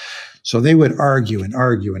be. So they would argue and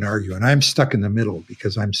argue and argue, and I'm stuck in the middle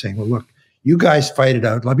because I'm saying, well, look, you guys fight it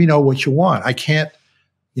out. Let me know what you want. I can't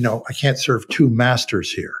serve 2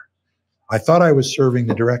 masters here. I thought I was serving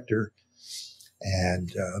the director.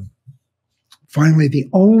 And finally, the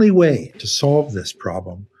only way to solve this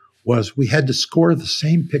problem was we had to score the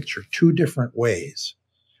same picture 2 different ways,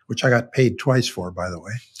 which I got paid twice for, by the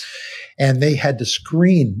way. And they had to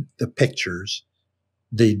screen the pictures.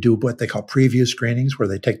 They do what they call preview screenings, where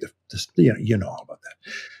they take you know all about that.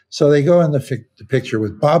 So they go in the picture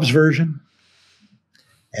with Bob's version,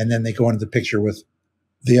 and then they go into the picture with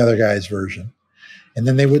the other guy's version. And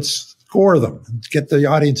then they would score them and get the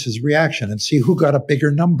audience's reaction and see who got a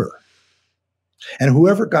bigger number. And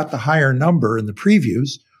whoever got the higher number in the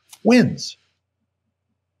previews wins.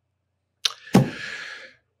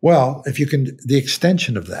 Well, if you can, the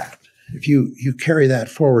extension of that, if you carry that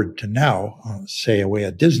forward to now, say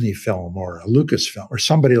a Disney film or a Lucas film or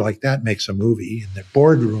somebody like that makes a movie, and the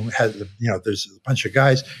boardroom has, there's a bunch of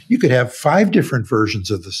guys, you could have 5 different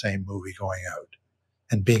versions of the same movie going out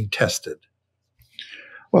and being tested.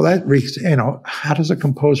 Well, that reeks, how does a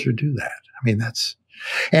composer do that? I mean,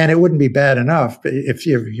 and it wouldn't be bad enough if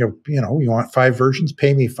you want 5 versions,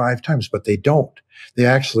 pay me 5 times, but they don't. They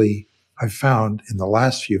actually, I've found in the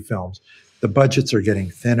last few films, the budgets are getting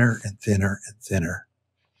thinner and thinner and thinner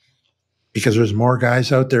because there's more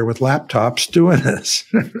guys out there with laptops doing this.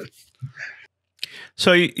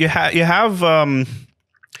 So you have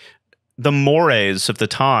the mores of the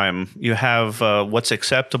time. You have what's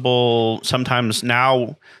acceptable. Sometimes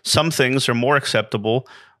now some things are more acceptable.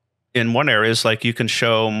 In one area is like you can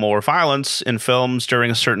show more violence in films during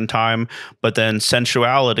a certain time, but then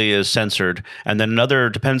sensuality is censored. And then another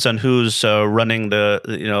depends on who's running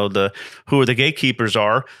who the gatekeepers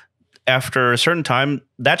are. After a certain time,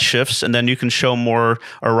 that shifts, and then you can show more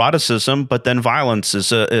eroticism, but then violence is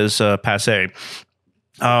passé.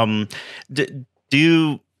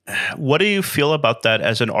 What do you feel about that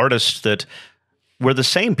as an artist? That we're the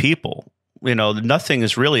same people. Nothing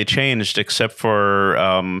has really changed except for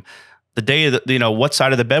the day that, what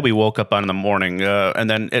side of the bed we woke up on in the morning. And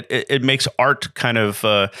then it makes art kind of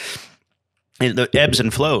the ebbs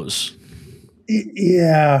and flows.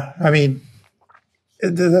 Yeah. I mean,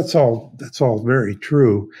 that's all very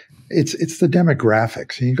true. It's the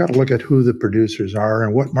demographics, and you got to look at who the producers are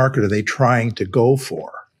and what market are they trying to go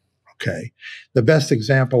for. Okay. The best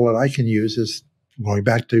example that I can use is going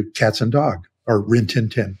back to Cats and Dog, or Rin Tin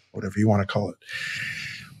Tin, whatever you want to call it.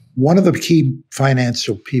 One of the key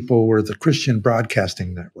financial people were the Christian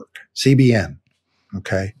Broadcasting Network, CBN.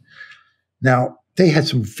 Okay. Now, they had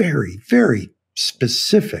some very, very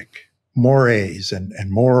specific mores and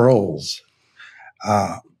morals.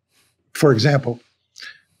 For example,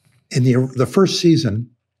 in the first season,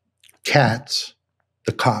 Katz,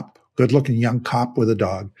 the cop, good-looking young cop with a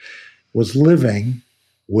dog, was living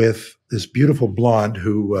with this beautiful blonde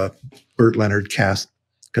who Burt Leonard cast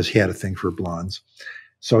because he had a thing for blondes.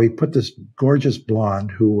 So he put this gorgeous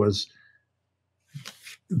blonde who was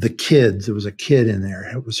the kids. There was a kid in there.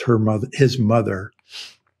 It was his mother,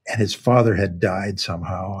 and his father had died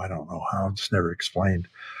somehow. I don't know how. It's never explained.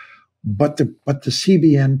 But the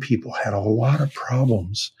CBN people had a lot of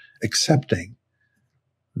problems accepting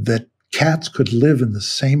that Katz could live in the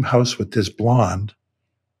same house with this blonde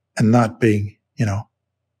and not being,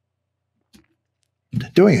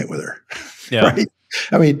 doing it with her. Yeah. Right?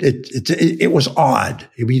 I mean, it was odd.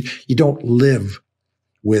 I mean, you don't live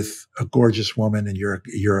with a gorgeous woman and you're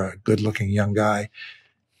a good-looking young guy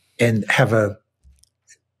and or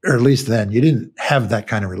at least then you didn't have that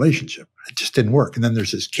kind of relationship. It just didn't work. And then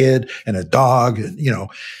there's this kid and a dog, and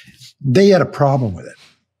they had a problem with it.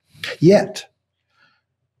 Yet,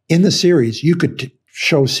 in the series, you could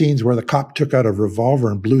show scenes where the cop took out a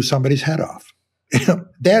revolver and blew somebody's head off.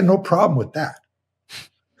 They had no problem with that.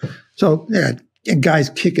 So, yeah, and guys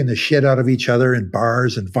kicking the shit out of each other in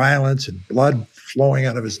bars and violence and blood flowing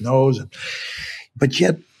out of his nose. But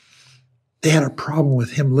yet they had a problem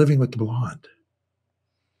with him living with the blonde.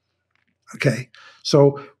 Okay.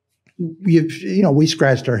 So, we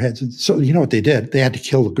scratched our heads. And so, you know what they did? They had to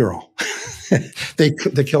kill the girl. they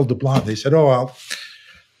killed the blonde. They said, oh,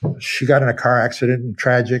 well, she got in a car accident and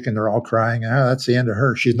tragic, and they're all crying. Oh, that's the end of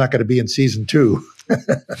her. She's not going to be in season 2.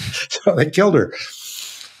 So they killed her.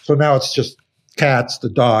 So now it's just Cats, the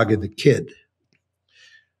dog, and the kid.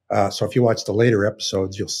 So if you watch the later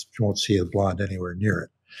episodes, you won't see the blonde anywhere near it.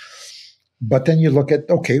 But then you look at,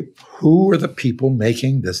 okay, who are the people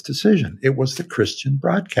making this decision? It was the Christian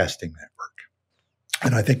Broadcasting Network.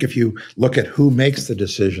 And I think if you look at who makes the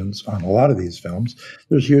decisions on a lot of these films,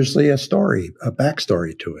 there's usually a story, a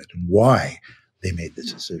backstory to it, and why they made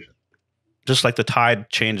this decision. Just like the tide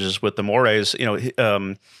changes with the mores,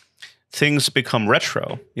 things become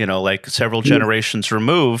retro, like several generations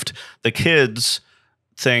removed. The kids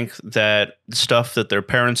think that stuff that their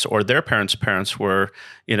parents or their parents' were,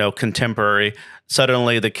 contemporary.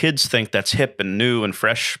 Suddenly the kids think that's hip and new and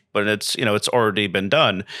fresh, but it's already been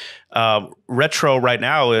done. Retro right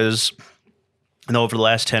now is, over the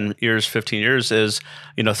last 10 years, 15 years is,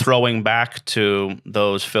 throwing back to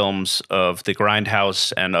those films of the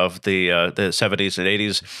Grindhouse and of the 70s and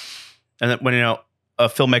 80s. And then when, a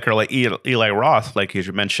filmmaker like Eli Roth, like you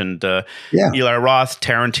mentioned, Eli Roth,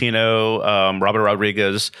 Tarantino, Robert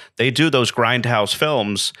Rodriguez, they do those Grindhouse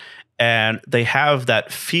films, and they have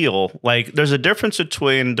that feel. Like there's a difference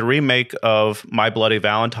between the remake of My Bloody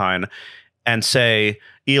Valentine and, say,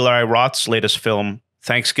 Eli Roth's latest film,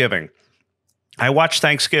 Thanksgiving. I watched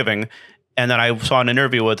Thanksgiving, and then I saw an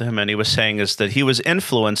interview with him, and he was saying that he was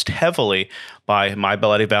influenced heavily by My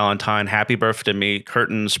Bloody Valentine, Happy Birthday to Me,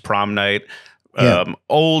 Curtains, Prom Night,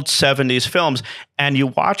 old 70s films. And you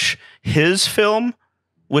watch his film,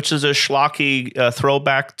 which is a schlocky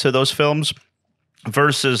throwback to those films,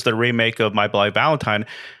 versus the remake of My Bloody Valentine.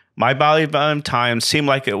 My Bloody Valentine seemed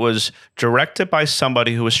like it was directed by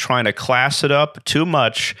somebody who was trying to class it up too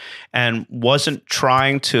much and wasn't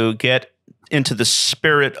trying to get into the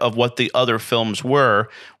spirit of what the other films were,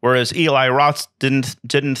 whereas Eli Roth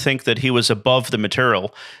didn't think that he was above the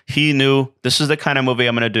material. He knew, this is the kind of movie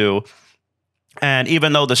I'm going to do. And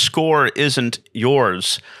even though the score isn't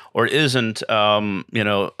yours or isn't, Carl's,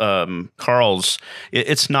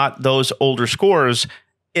 it's not those older scores.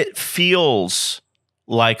 It feels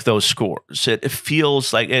like those scores. It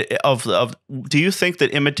feels like do you think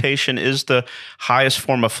that imitation is the highest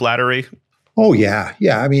form of flattery? Oh, yeah.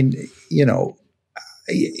 Yeah. I mean,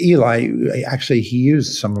 Eli, actually, he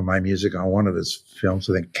used some of my music on one of his films,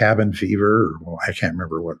 I think Cabin Fever, I can't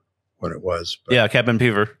remember what it was. But yeah, Cabin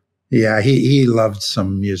Fever. Yeah, he loved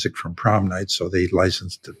some music from Prom Night, so they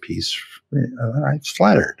licensed a piece. I was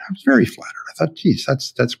flattered. I was very flattered. I thought, geez,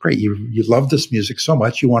 that's great. You love this music so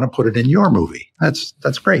much, you want to put it in your movie. That's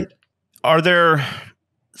great. Are there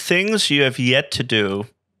things you have yet to do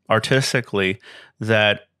artistically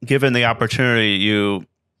that, given the opportunity, you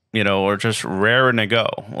are just raring to go?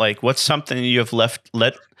 Like, what's something you have left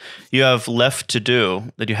to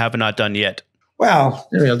do that you have not done yet? Well,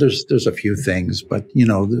 there's a few things, but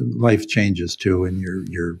life changes too, and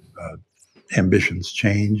your ambitions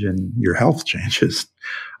change, and your health changes.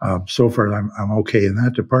 So far, I'm okay in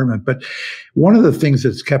that department. But one of the things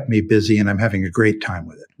that's kept me busy, and I'm having a great time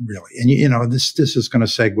with it, really. And this is going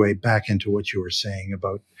to segue back into what you were saying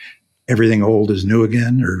about everything old is new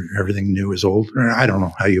again, or everything new is old. I don't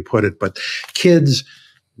know how you put it, but kids.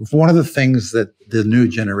 One of the things that the new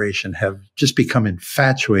generation have just become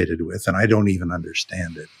infatuated with, and I don't even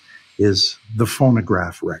understand it, is the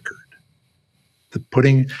phonograph record.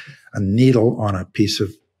 Putting a needle on a piece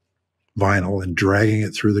of vinyl and dragging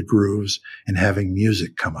it through the grooves and having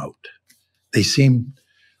music come out.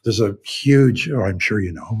 There's a huge, I'm sure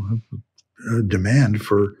demand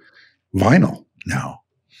for vinyl now.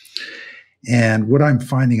 And what I'm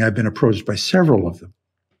finding, I've been approached by several of them,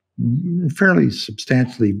 fairly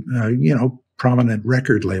substantially, prominent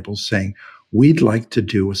record labels saying, we'd like to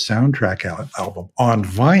do a soundtrack album on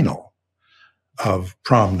vinyl of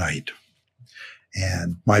Prom Night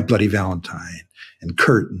and My Bloody Valentine and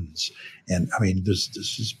Curtains. And I mean, this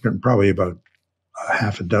has been probably about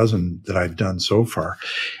half a dozen that I've done so far.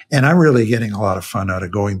 And I'm really getting a lot of fun out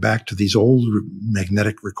of going back to these old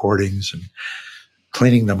magnetic recordings and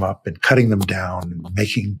cleaning them up and cutting them down and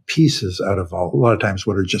making pieces out of a lot of times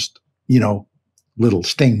what are just, little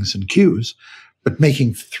stings and cues, but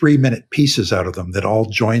making 3-minute pieces out of them that all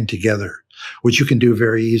join together, which you can do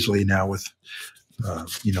very easily now with,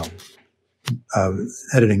 uh,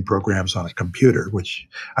 editing programs on a computer, which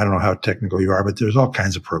I don't know how technical you are, but there's all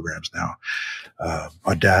kinds of programs now.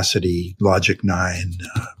 Audacity, Logic 9,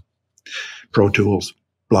 Pro Tools,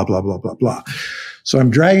 blah, blah, blah, blah, blah. So I'm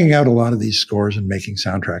dragging out a lot of these scores and making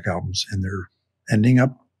soundtrack albums, and they're ending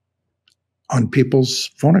up on people's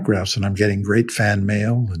phonographs, and I'm getting great fan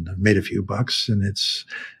mail, and I've made a few bucks, and it's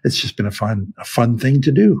just been a fun thing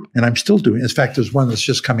to do. And I'm still doing it. In fact, there's one that's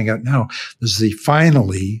just coming out now. This is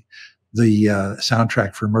finally the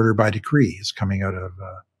soundtrack for Murder by Decree is coming out of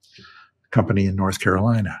a company in North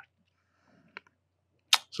Carolina.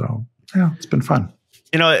 So yeah, it's been fun.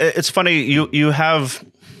 You know, it's funny. You have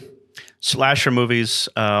slasher movies,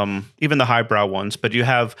 even the highbrow ones, but you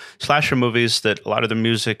have slasher movies that a lot of the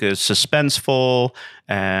music is suspenseful,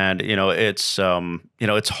 and it's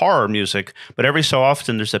horror music. But every so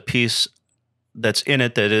often, there's a piece that's in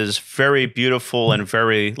it that is very beautiful and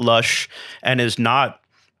very lush, and is not.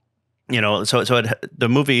 The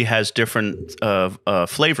movie has different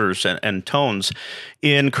flavors and tones.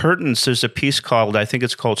 In Curtains, there's a piece called, I think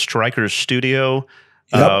it's called Stryker's Studio.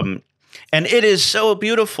 Yep. And it is so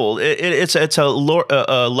beautiful. It's a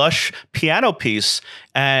lush piano piece,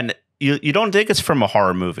 and you don't think it's from a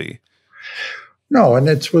horror movie. No, and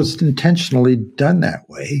it was intentionally done that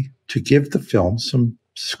way to give the film some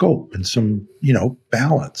scope and some,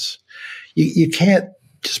 balance. You can't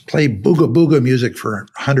just play booga booga music for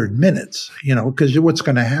 100 minutes, because what's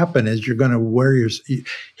going to happen is you're going to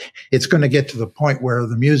it's going to get to the point where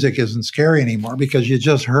the music isn't scary anymore because you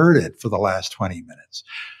just heard it for the last 20 minutes.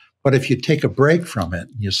 But if you take a break from it,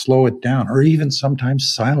 and you slow it down, or even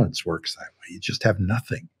sometimes silence works that way. You just have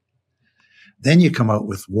nothing. Then you come out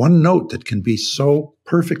with one note that can be so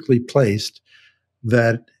perfectly placed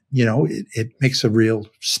that, it makes a real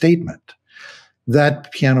statement.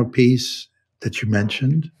 That piano piece that you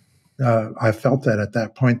mentioned, I felt that at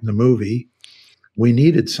that point in the movie, we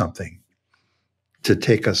needed something to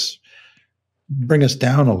bring us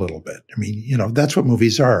down a little bit. I mean, that's what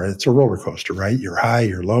movies are. It's a roller coaster, right? You're high,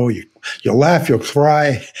 you're low, you'll laugh, you'll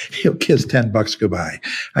cry, you'll kiss $10 goodbye.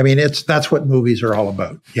 I mean, that's what movies are all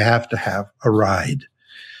about. You have to have a ride.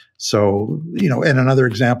 So, and another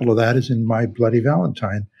example of that is in my Bloody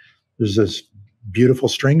Valentine. There's this beautiful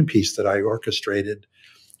string piece that I orchestrated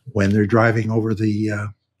when they're driving over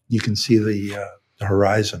you can see the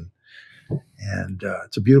horizon. And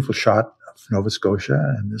it's a beautiful shot of Nova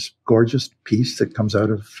Scotia and this gorgeous piece that comes out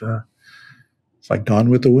of, it's like Gone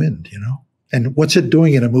with the Wind, And what's it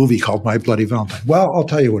doing in a movie called My Bloody Valentine? Well, I'll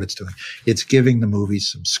tell you what it's doing. It's giving the movie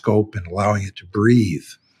some scope and allowing it to breathe.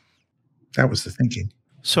 That was the thinking.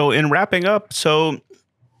 So in wrapping up, the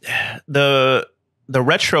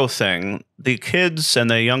retro thing, the kids and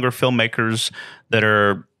the younger filmmakers that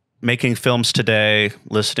are making films today,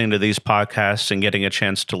 listening to these podcasts and getting a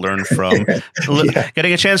chance to learn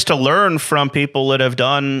from people that have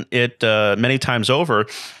done it many times over.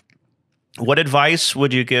 What advice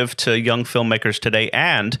would you give to young filmmakers today?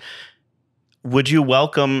 And would you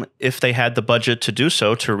welcome, if they had the budget to do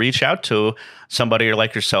so, to reach out to somebody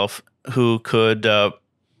like yourself who could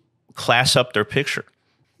class up their picture?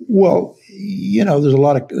 Well, there's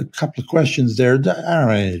a couple of questions there. I don't have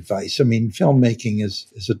any advice. I mean, filmmaking is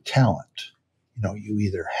a talent. You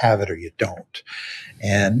either have it or you don't.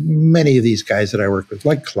 And many of these guys that I work with,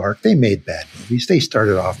 like Clark, they made bad movies. They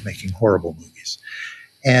started off making horrible movies.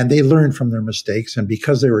 And they learned from their mistakes. And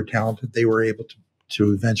because they were talented, they were able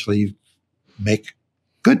to eventually make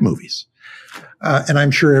good movies. And I'm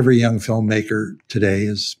sure every young filmmaker today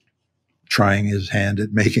is trying his hand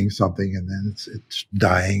at making something, and then it's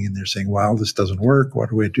dying, and they're saying, wow, this doesn't work. What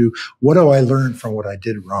do I do? What do I learn from what I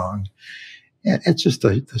did wrong? And it's just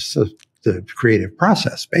the creative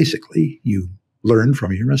process. Basically, you learn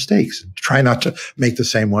from your mistakes and try not to make the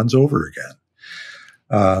same ones over again.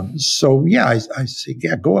 I say,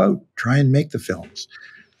 go out, try and make the films.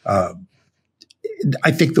 I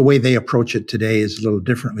think the way they approach it today is a little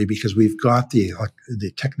differently because we've got the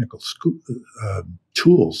technical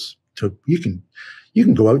tools. So you can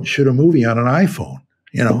go out and shoot a movie on an iPhone,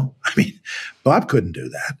 I mean, Bob couldn't do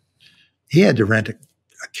that. He had to rent a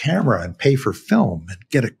camera and pay for film and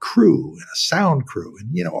get a crew and a sound crew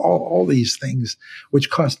and, all these things which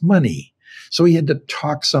cost money. So he had to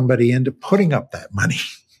talk somebody into putting up that money.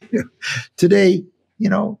 Today,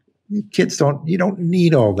 kids you don't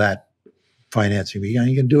need all that financing.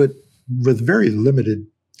 You can do it with very limited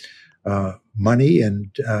money and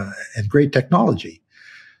great technology.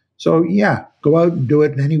 So go out and do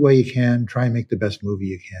it in any way you can. Try and make the best movie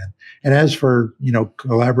you can. And as for,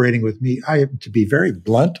 collaborating with me, to be very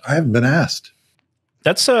blunt, I haven't been asked.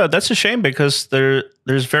 That's a shame because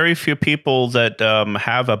there's very few people that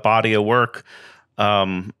have a body of work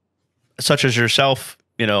um, such as yourself,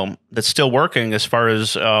 that's still working. As far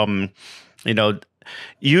as you know,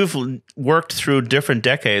 you've worked through different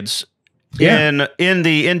decades Yeah. in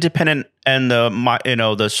the independent and the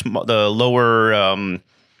lower.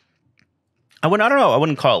 I don't know. I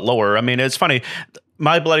wouldn't call it lower. I mean, it's funny.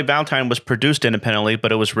 My Bloody Valentine was produced independently,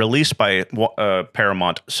 but it was released by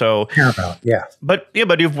Paramount. So Paramount, yeah. but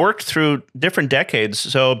you've worked through different decades.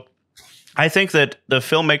 So I think that the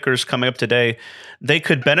filmmakers coming up today, they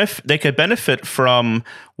could benefit from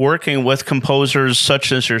working with composers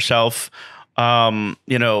such as yourself,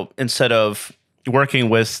 instead of working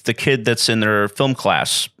with the kid that's in their film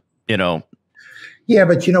class, Yeah,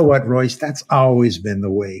 but you know what, Royce? That's always been the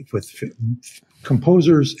way with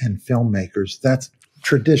composers and filmmakers. That's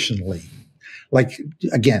traditionally, like,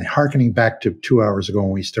 again, hearkening back to 2 hours ago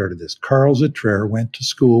when we started this. Carl Zittrer went to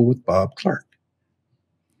school with Bob Clark.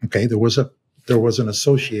 Okay, there was an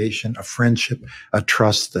association, a friendship, a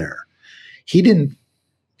trust there. He didn't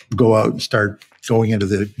go out and start going into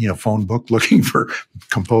the phone book looking for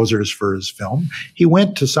composers for his film. He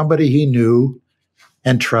went to somebody he knew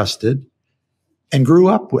and trusted and grew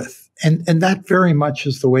up with. And that very much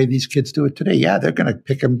is the way these kids do it today. Yeah, they're going to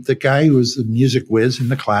pick him, the guy who was the music whiz in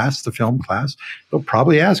the class, the film class. They'll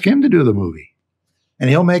probably ask him to do the movie. And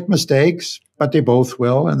he'll make mistakes, but they both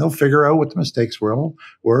will, and they'll figure out what the mistakes were,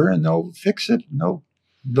 and they'll fix it, and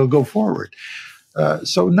they'll go forward.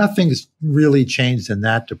 So nothing's really changed in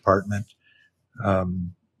that department.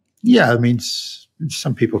 Yeah, I mean,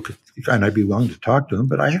 some people could, and I'd be willing to talk to them,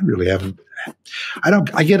 but I really haven't.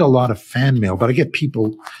 I get a lot of fan mail, but I get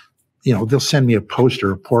people, they'll send me a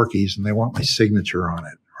poster of Porky's and they want my signature on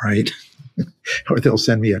it, right? Or they'll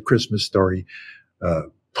send me a Christmas Story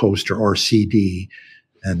poster or CD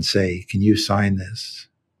and say, can you sign this?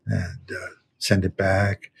 And send it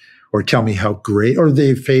back. Or tell me how great, or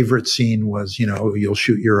their favorite scene was, you'll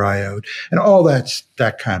shoot your eye out, and all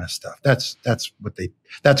that kind of stuff. That's what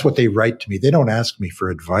they write to me. They don't ask me for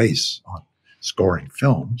advice on scoring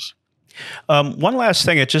films. One last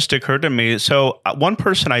thing, it just occurred to me. So one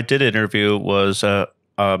person I did interview was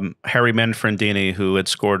Harry Manfredini, who had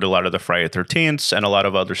scored a lot of the Friday the 13th and a lot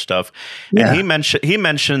of other stuff. Yeah. And he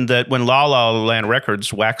mentioned that when La La Land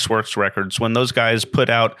Records, Waxworks Records, when those guys put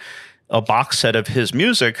out a box set of his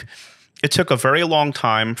music, it took a very long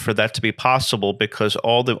time for that to be possible because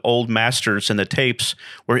all the old masters and the tapes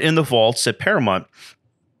were in the vaults at Paramount.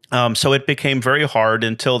 So it became very hard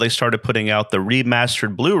until they started putting out the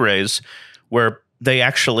remastered Blu-rays where they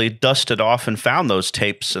actually dusted off and found those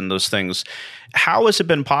tapes and those things. How has it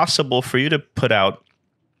been possible for you to put out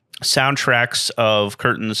soundtracks of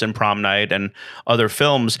Curtains and Prom Night and other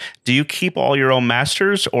films? Do you keep all your own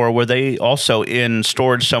masters, or were they also in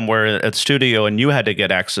storage somewhere at the studio and you had to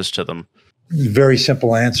get access to them? Very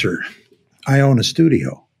simple answer. I own a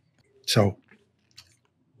studio. So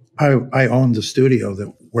I owned the studio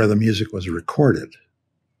where the music was recorded.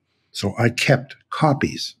 So I kept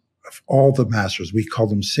copies of all the masters. We call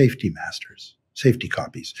them safety masters, safety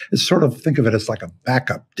copies. It's sort of, think of it as like a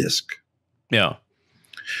backup disc. Yeah.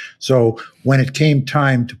 So when it came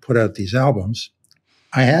time to put out these albums,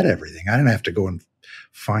 I had everything. I didn't have to go and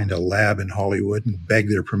find a lab in Hollywood and beg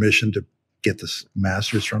their permission to get the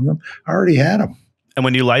masters from them. I already had them. And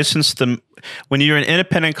when you license them, when you're an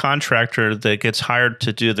independent contractor that gets hired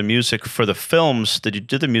to do the music for the films that you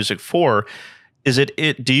do the music for,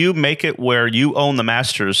 do you make it where you own the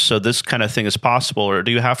masters so this kind of thing is possible, or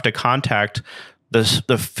do you have to contact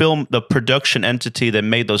the production entity that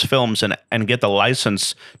made those films and get the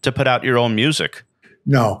license to put out your own music?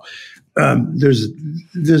 No.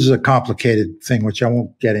 There's a complicated thing, which I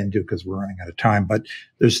won't get into because we're running out of time, but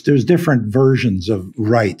there's different versions of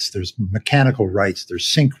rights. There's mechanical rights, there's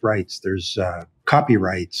sync rights, there's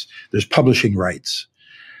copyrights, there's publishing rights.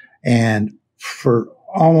 And for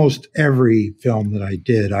almost every film that I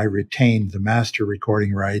did, I retained the master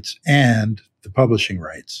recording rights and the publishing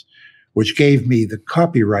rights, which gave me the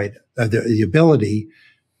copyright, the ability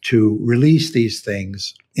to release these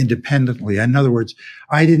things independently. In other words,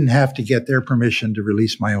 I didn't have to get their permission to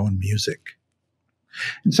release my own music.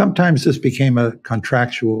 And sometimes this became a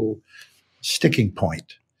contractual sticking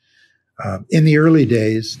point. In the early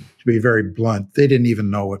days, to be very blunt, they didn't even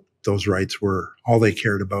know what those rights were. All they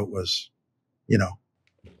cared about was,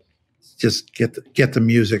 just get the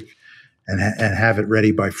music and have it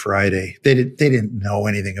ready by Friday. They didn't know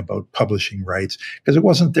anything about publishing rights because it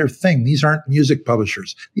wasn't their thing. These aren't music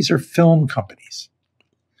publishers. These are film companies.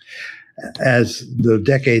 As the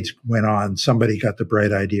decades went on, somebody got the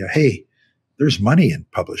bright idea, hey, there's money in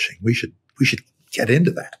publishing. We should get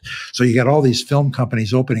into that. So you got all these film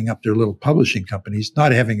companies opening up their little publishing companies,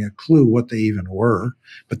 not having a clue what they even were,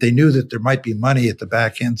 but they knew that there might be money at the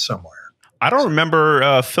back end somewhere. I don't remember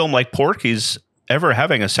a film like Porky's ever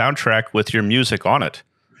having a soundtrack with your music on it.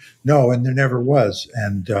 No, and there never was.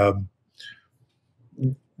 And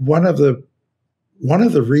one of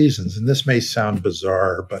the reasons, and this may sound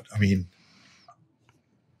bizarre, but I mean,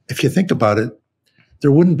 if you think about it,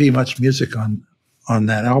 there wouldn't be much music on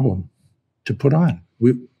that album to put on.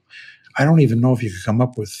 I don't even know if you could come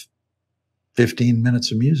up with 15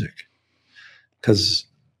 minutes of music, because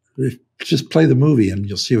just play the movie and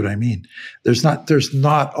you'll see what I mean. There's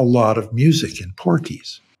not a lot of music in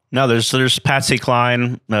Porky's. No, there's Patsy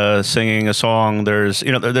Cline singing a song. There's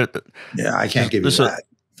yeah, I can't give you that.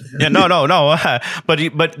 Yeah, no. But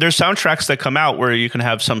there's soundtracks that come out where you can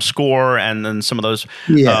have some score and then some of those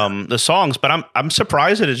the songs. But I'm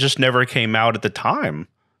surprised that it just never came out at the time.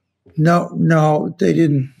 No, they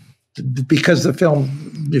didn't, because the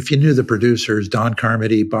film, if you knew the producers, Don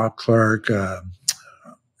Carmody, Bob Clark,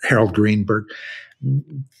 Harold Greenberg,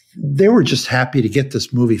 they were just happy to get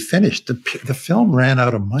this movie finished. The film ran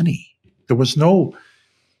out of money. There was no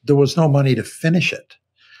money to finish it.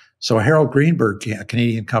 So Harold Greenberg, a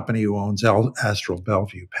Canadian company who owns Astral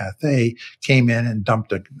Bellevue Pathé, came in and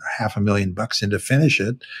dumped $500,000 in to finish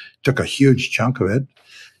it. Took a huge chunk of it,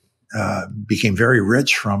 became very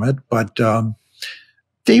rich from it. But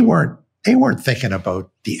they weren't thinking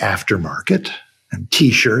about the aftermarket and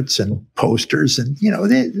T-shirts and posters and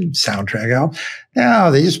the soundtrack album.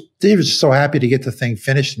 No, they were just so happy to get the thing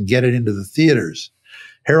finished and get it into the theaters.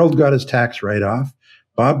 Harold got his tax write-off.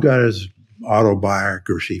 Bob got his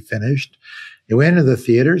autobiography finished. It went into the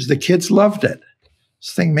theaters. The kids loved it.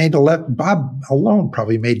 This thing made Bob alone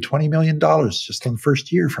probably made $20 million just on the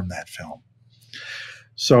first year from that film.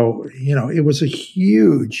 So, it was a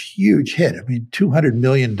huge, huge hit. I mean, $200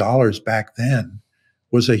 million back then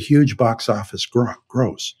was a huge box office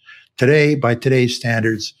gross. Today, by today's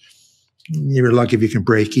standards, you're lucky if you can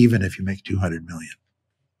break even if you make $200 million.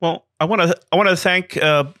 Well, I want to thank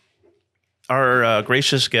our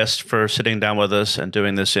gracious guest for sitting down with us and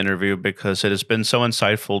doing this interview, because it has been so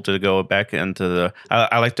insightful to go back into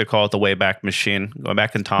I like to call it the Wayback Machine, going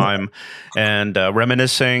back in time and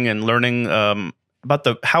reminiscing and learning about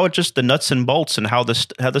how the nuts and bolts and how this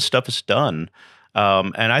stuff is done.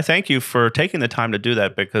 And I thank you for taking the time to do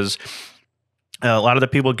that, because a lot of the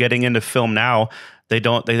people getting into film now, they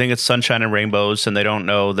think it's sunshine and rainbows, and they don't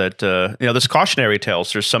know that there's cautionary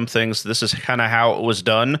tales. There's some things. This is kind of how it was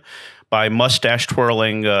done by mustache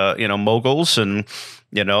twirling moguls, and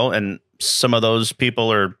and some of those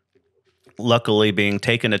people are luckily being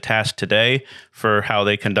taken to task today for how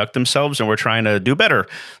they conduct themselves, and we're trying to do better.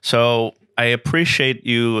 So I appreciate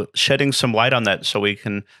you shedding some light on that so we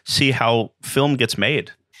can see how film gets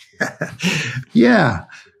made. Yeah.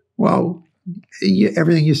 Well,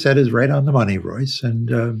 everything you said is right on the money, Royce.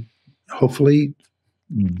 And hopefully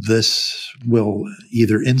this will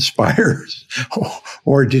either inspire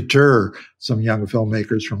or deter some young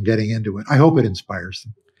filmmakers from getting into it. I hope it inspires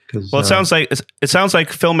them. Well, it sounds like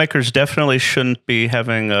filmmakers definitely shouldn't be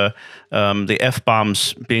having the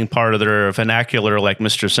F-bombs being part of their vernacular, like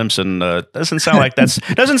Mr. Simpson. Doesn't sound like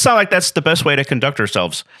that's the best way to conduct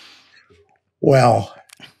ourselves. Well,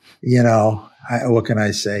 what can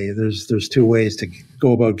I say? There's two ways to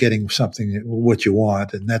go about getting something what you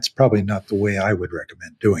want, and that's probably not the way I would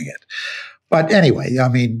recommend doing it. But anyway, I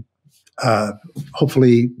mean,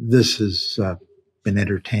 hopefully this has been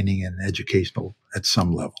entertaining and educational at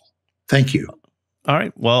some level. Thank you. All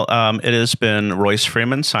right. Well, it has been Royce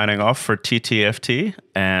Freeman signing off for TTFT,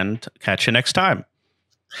 and catch you next time.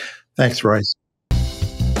 Thanks, Royce.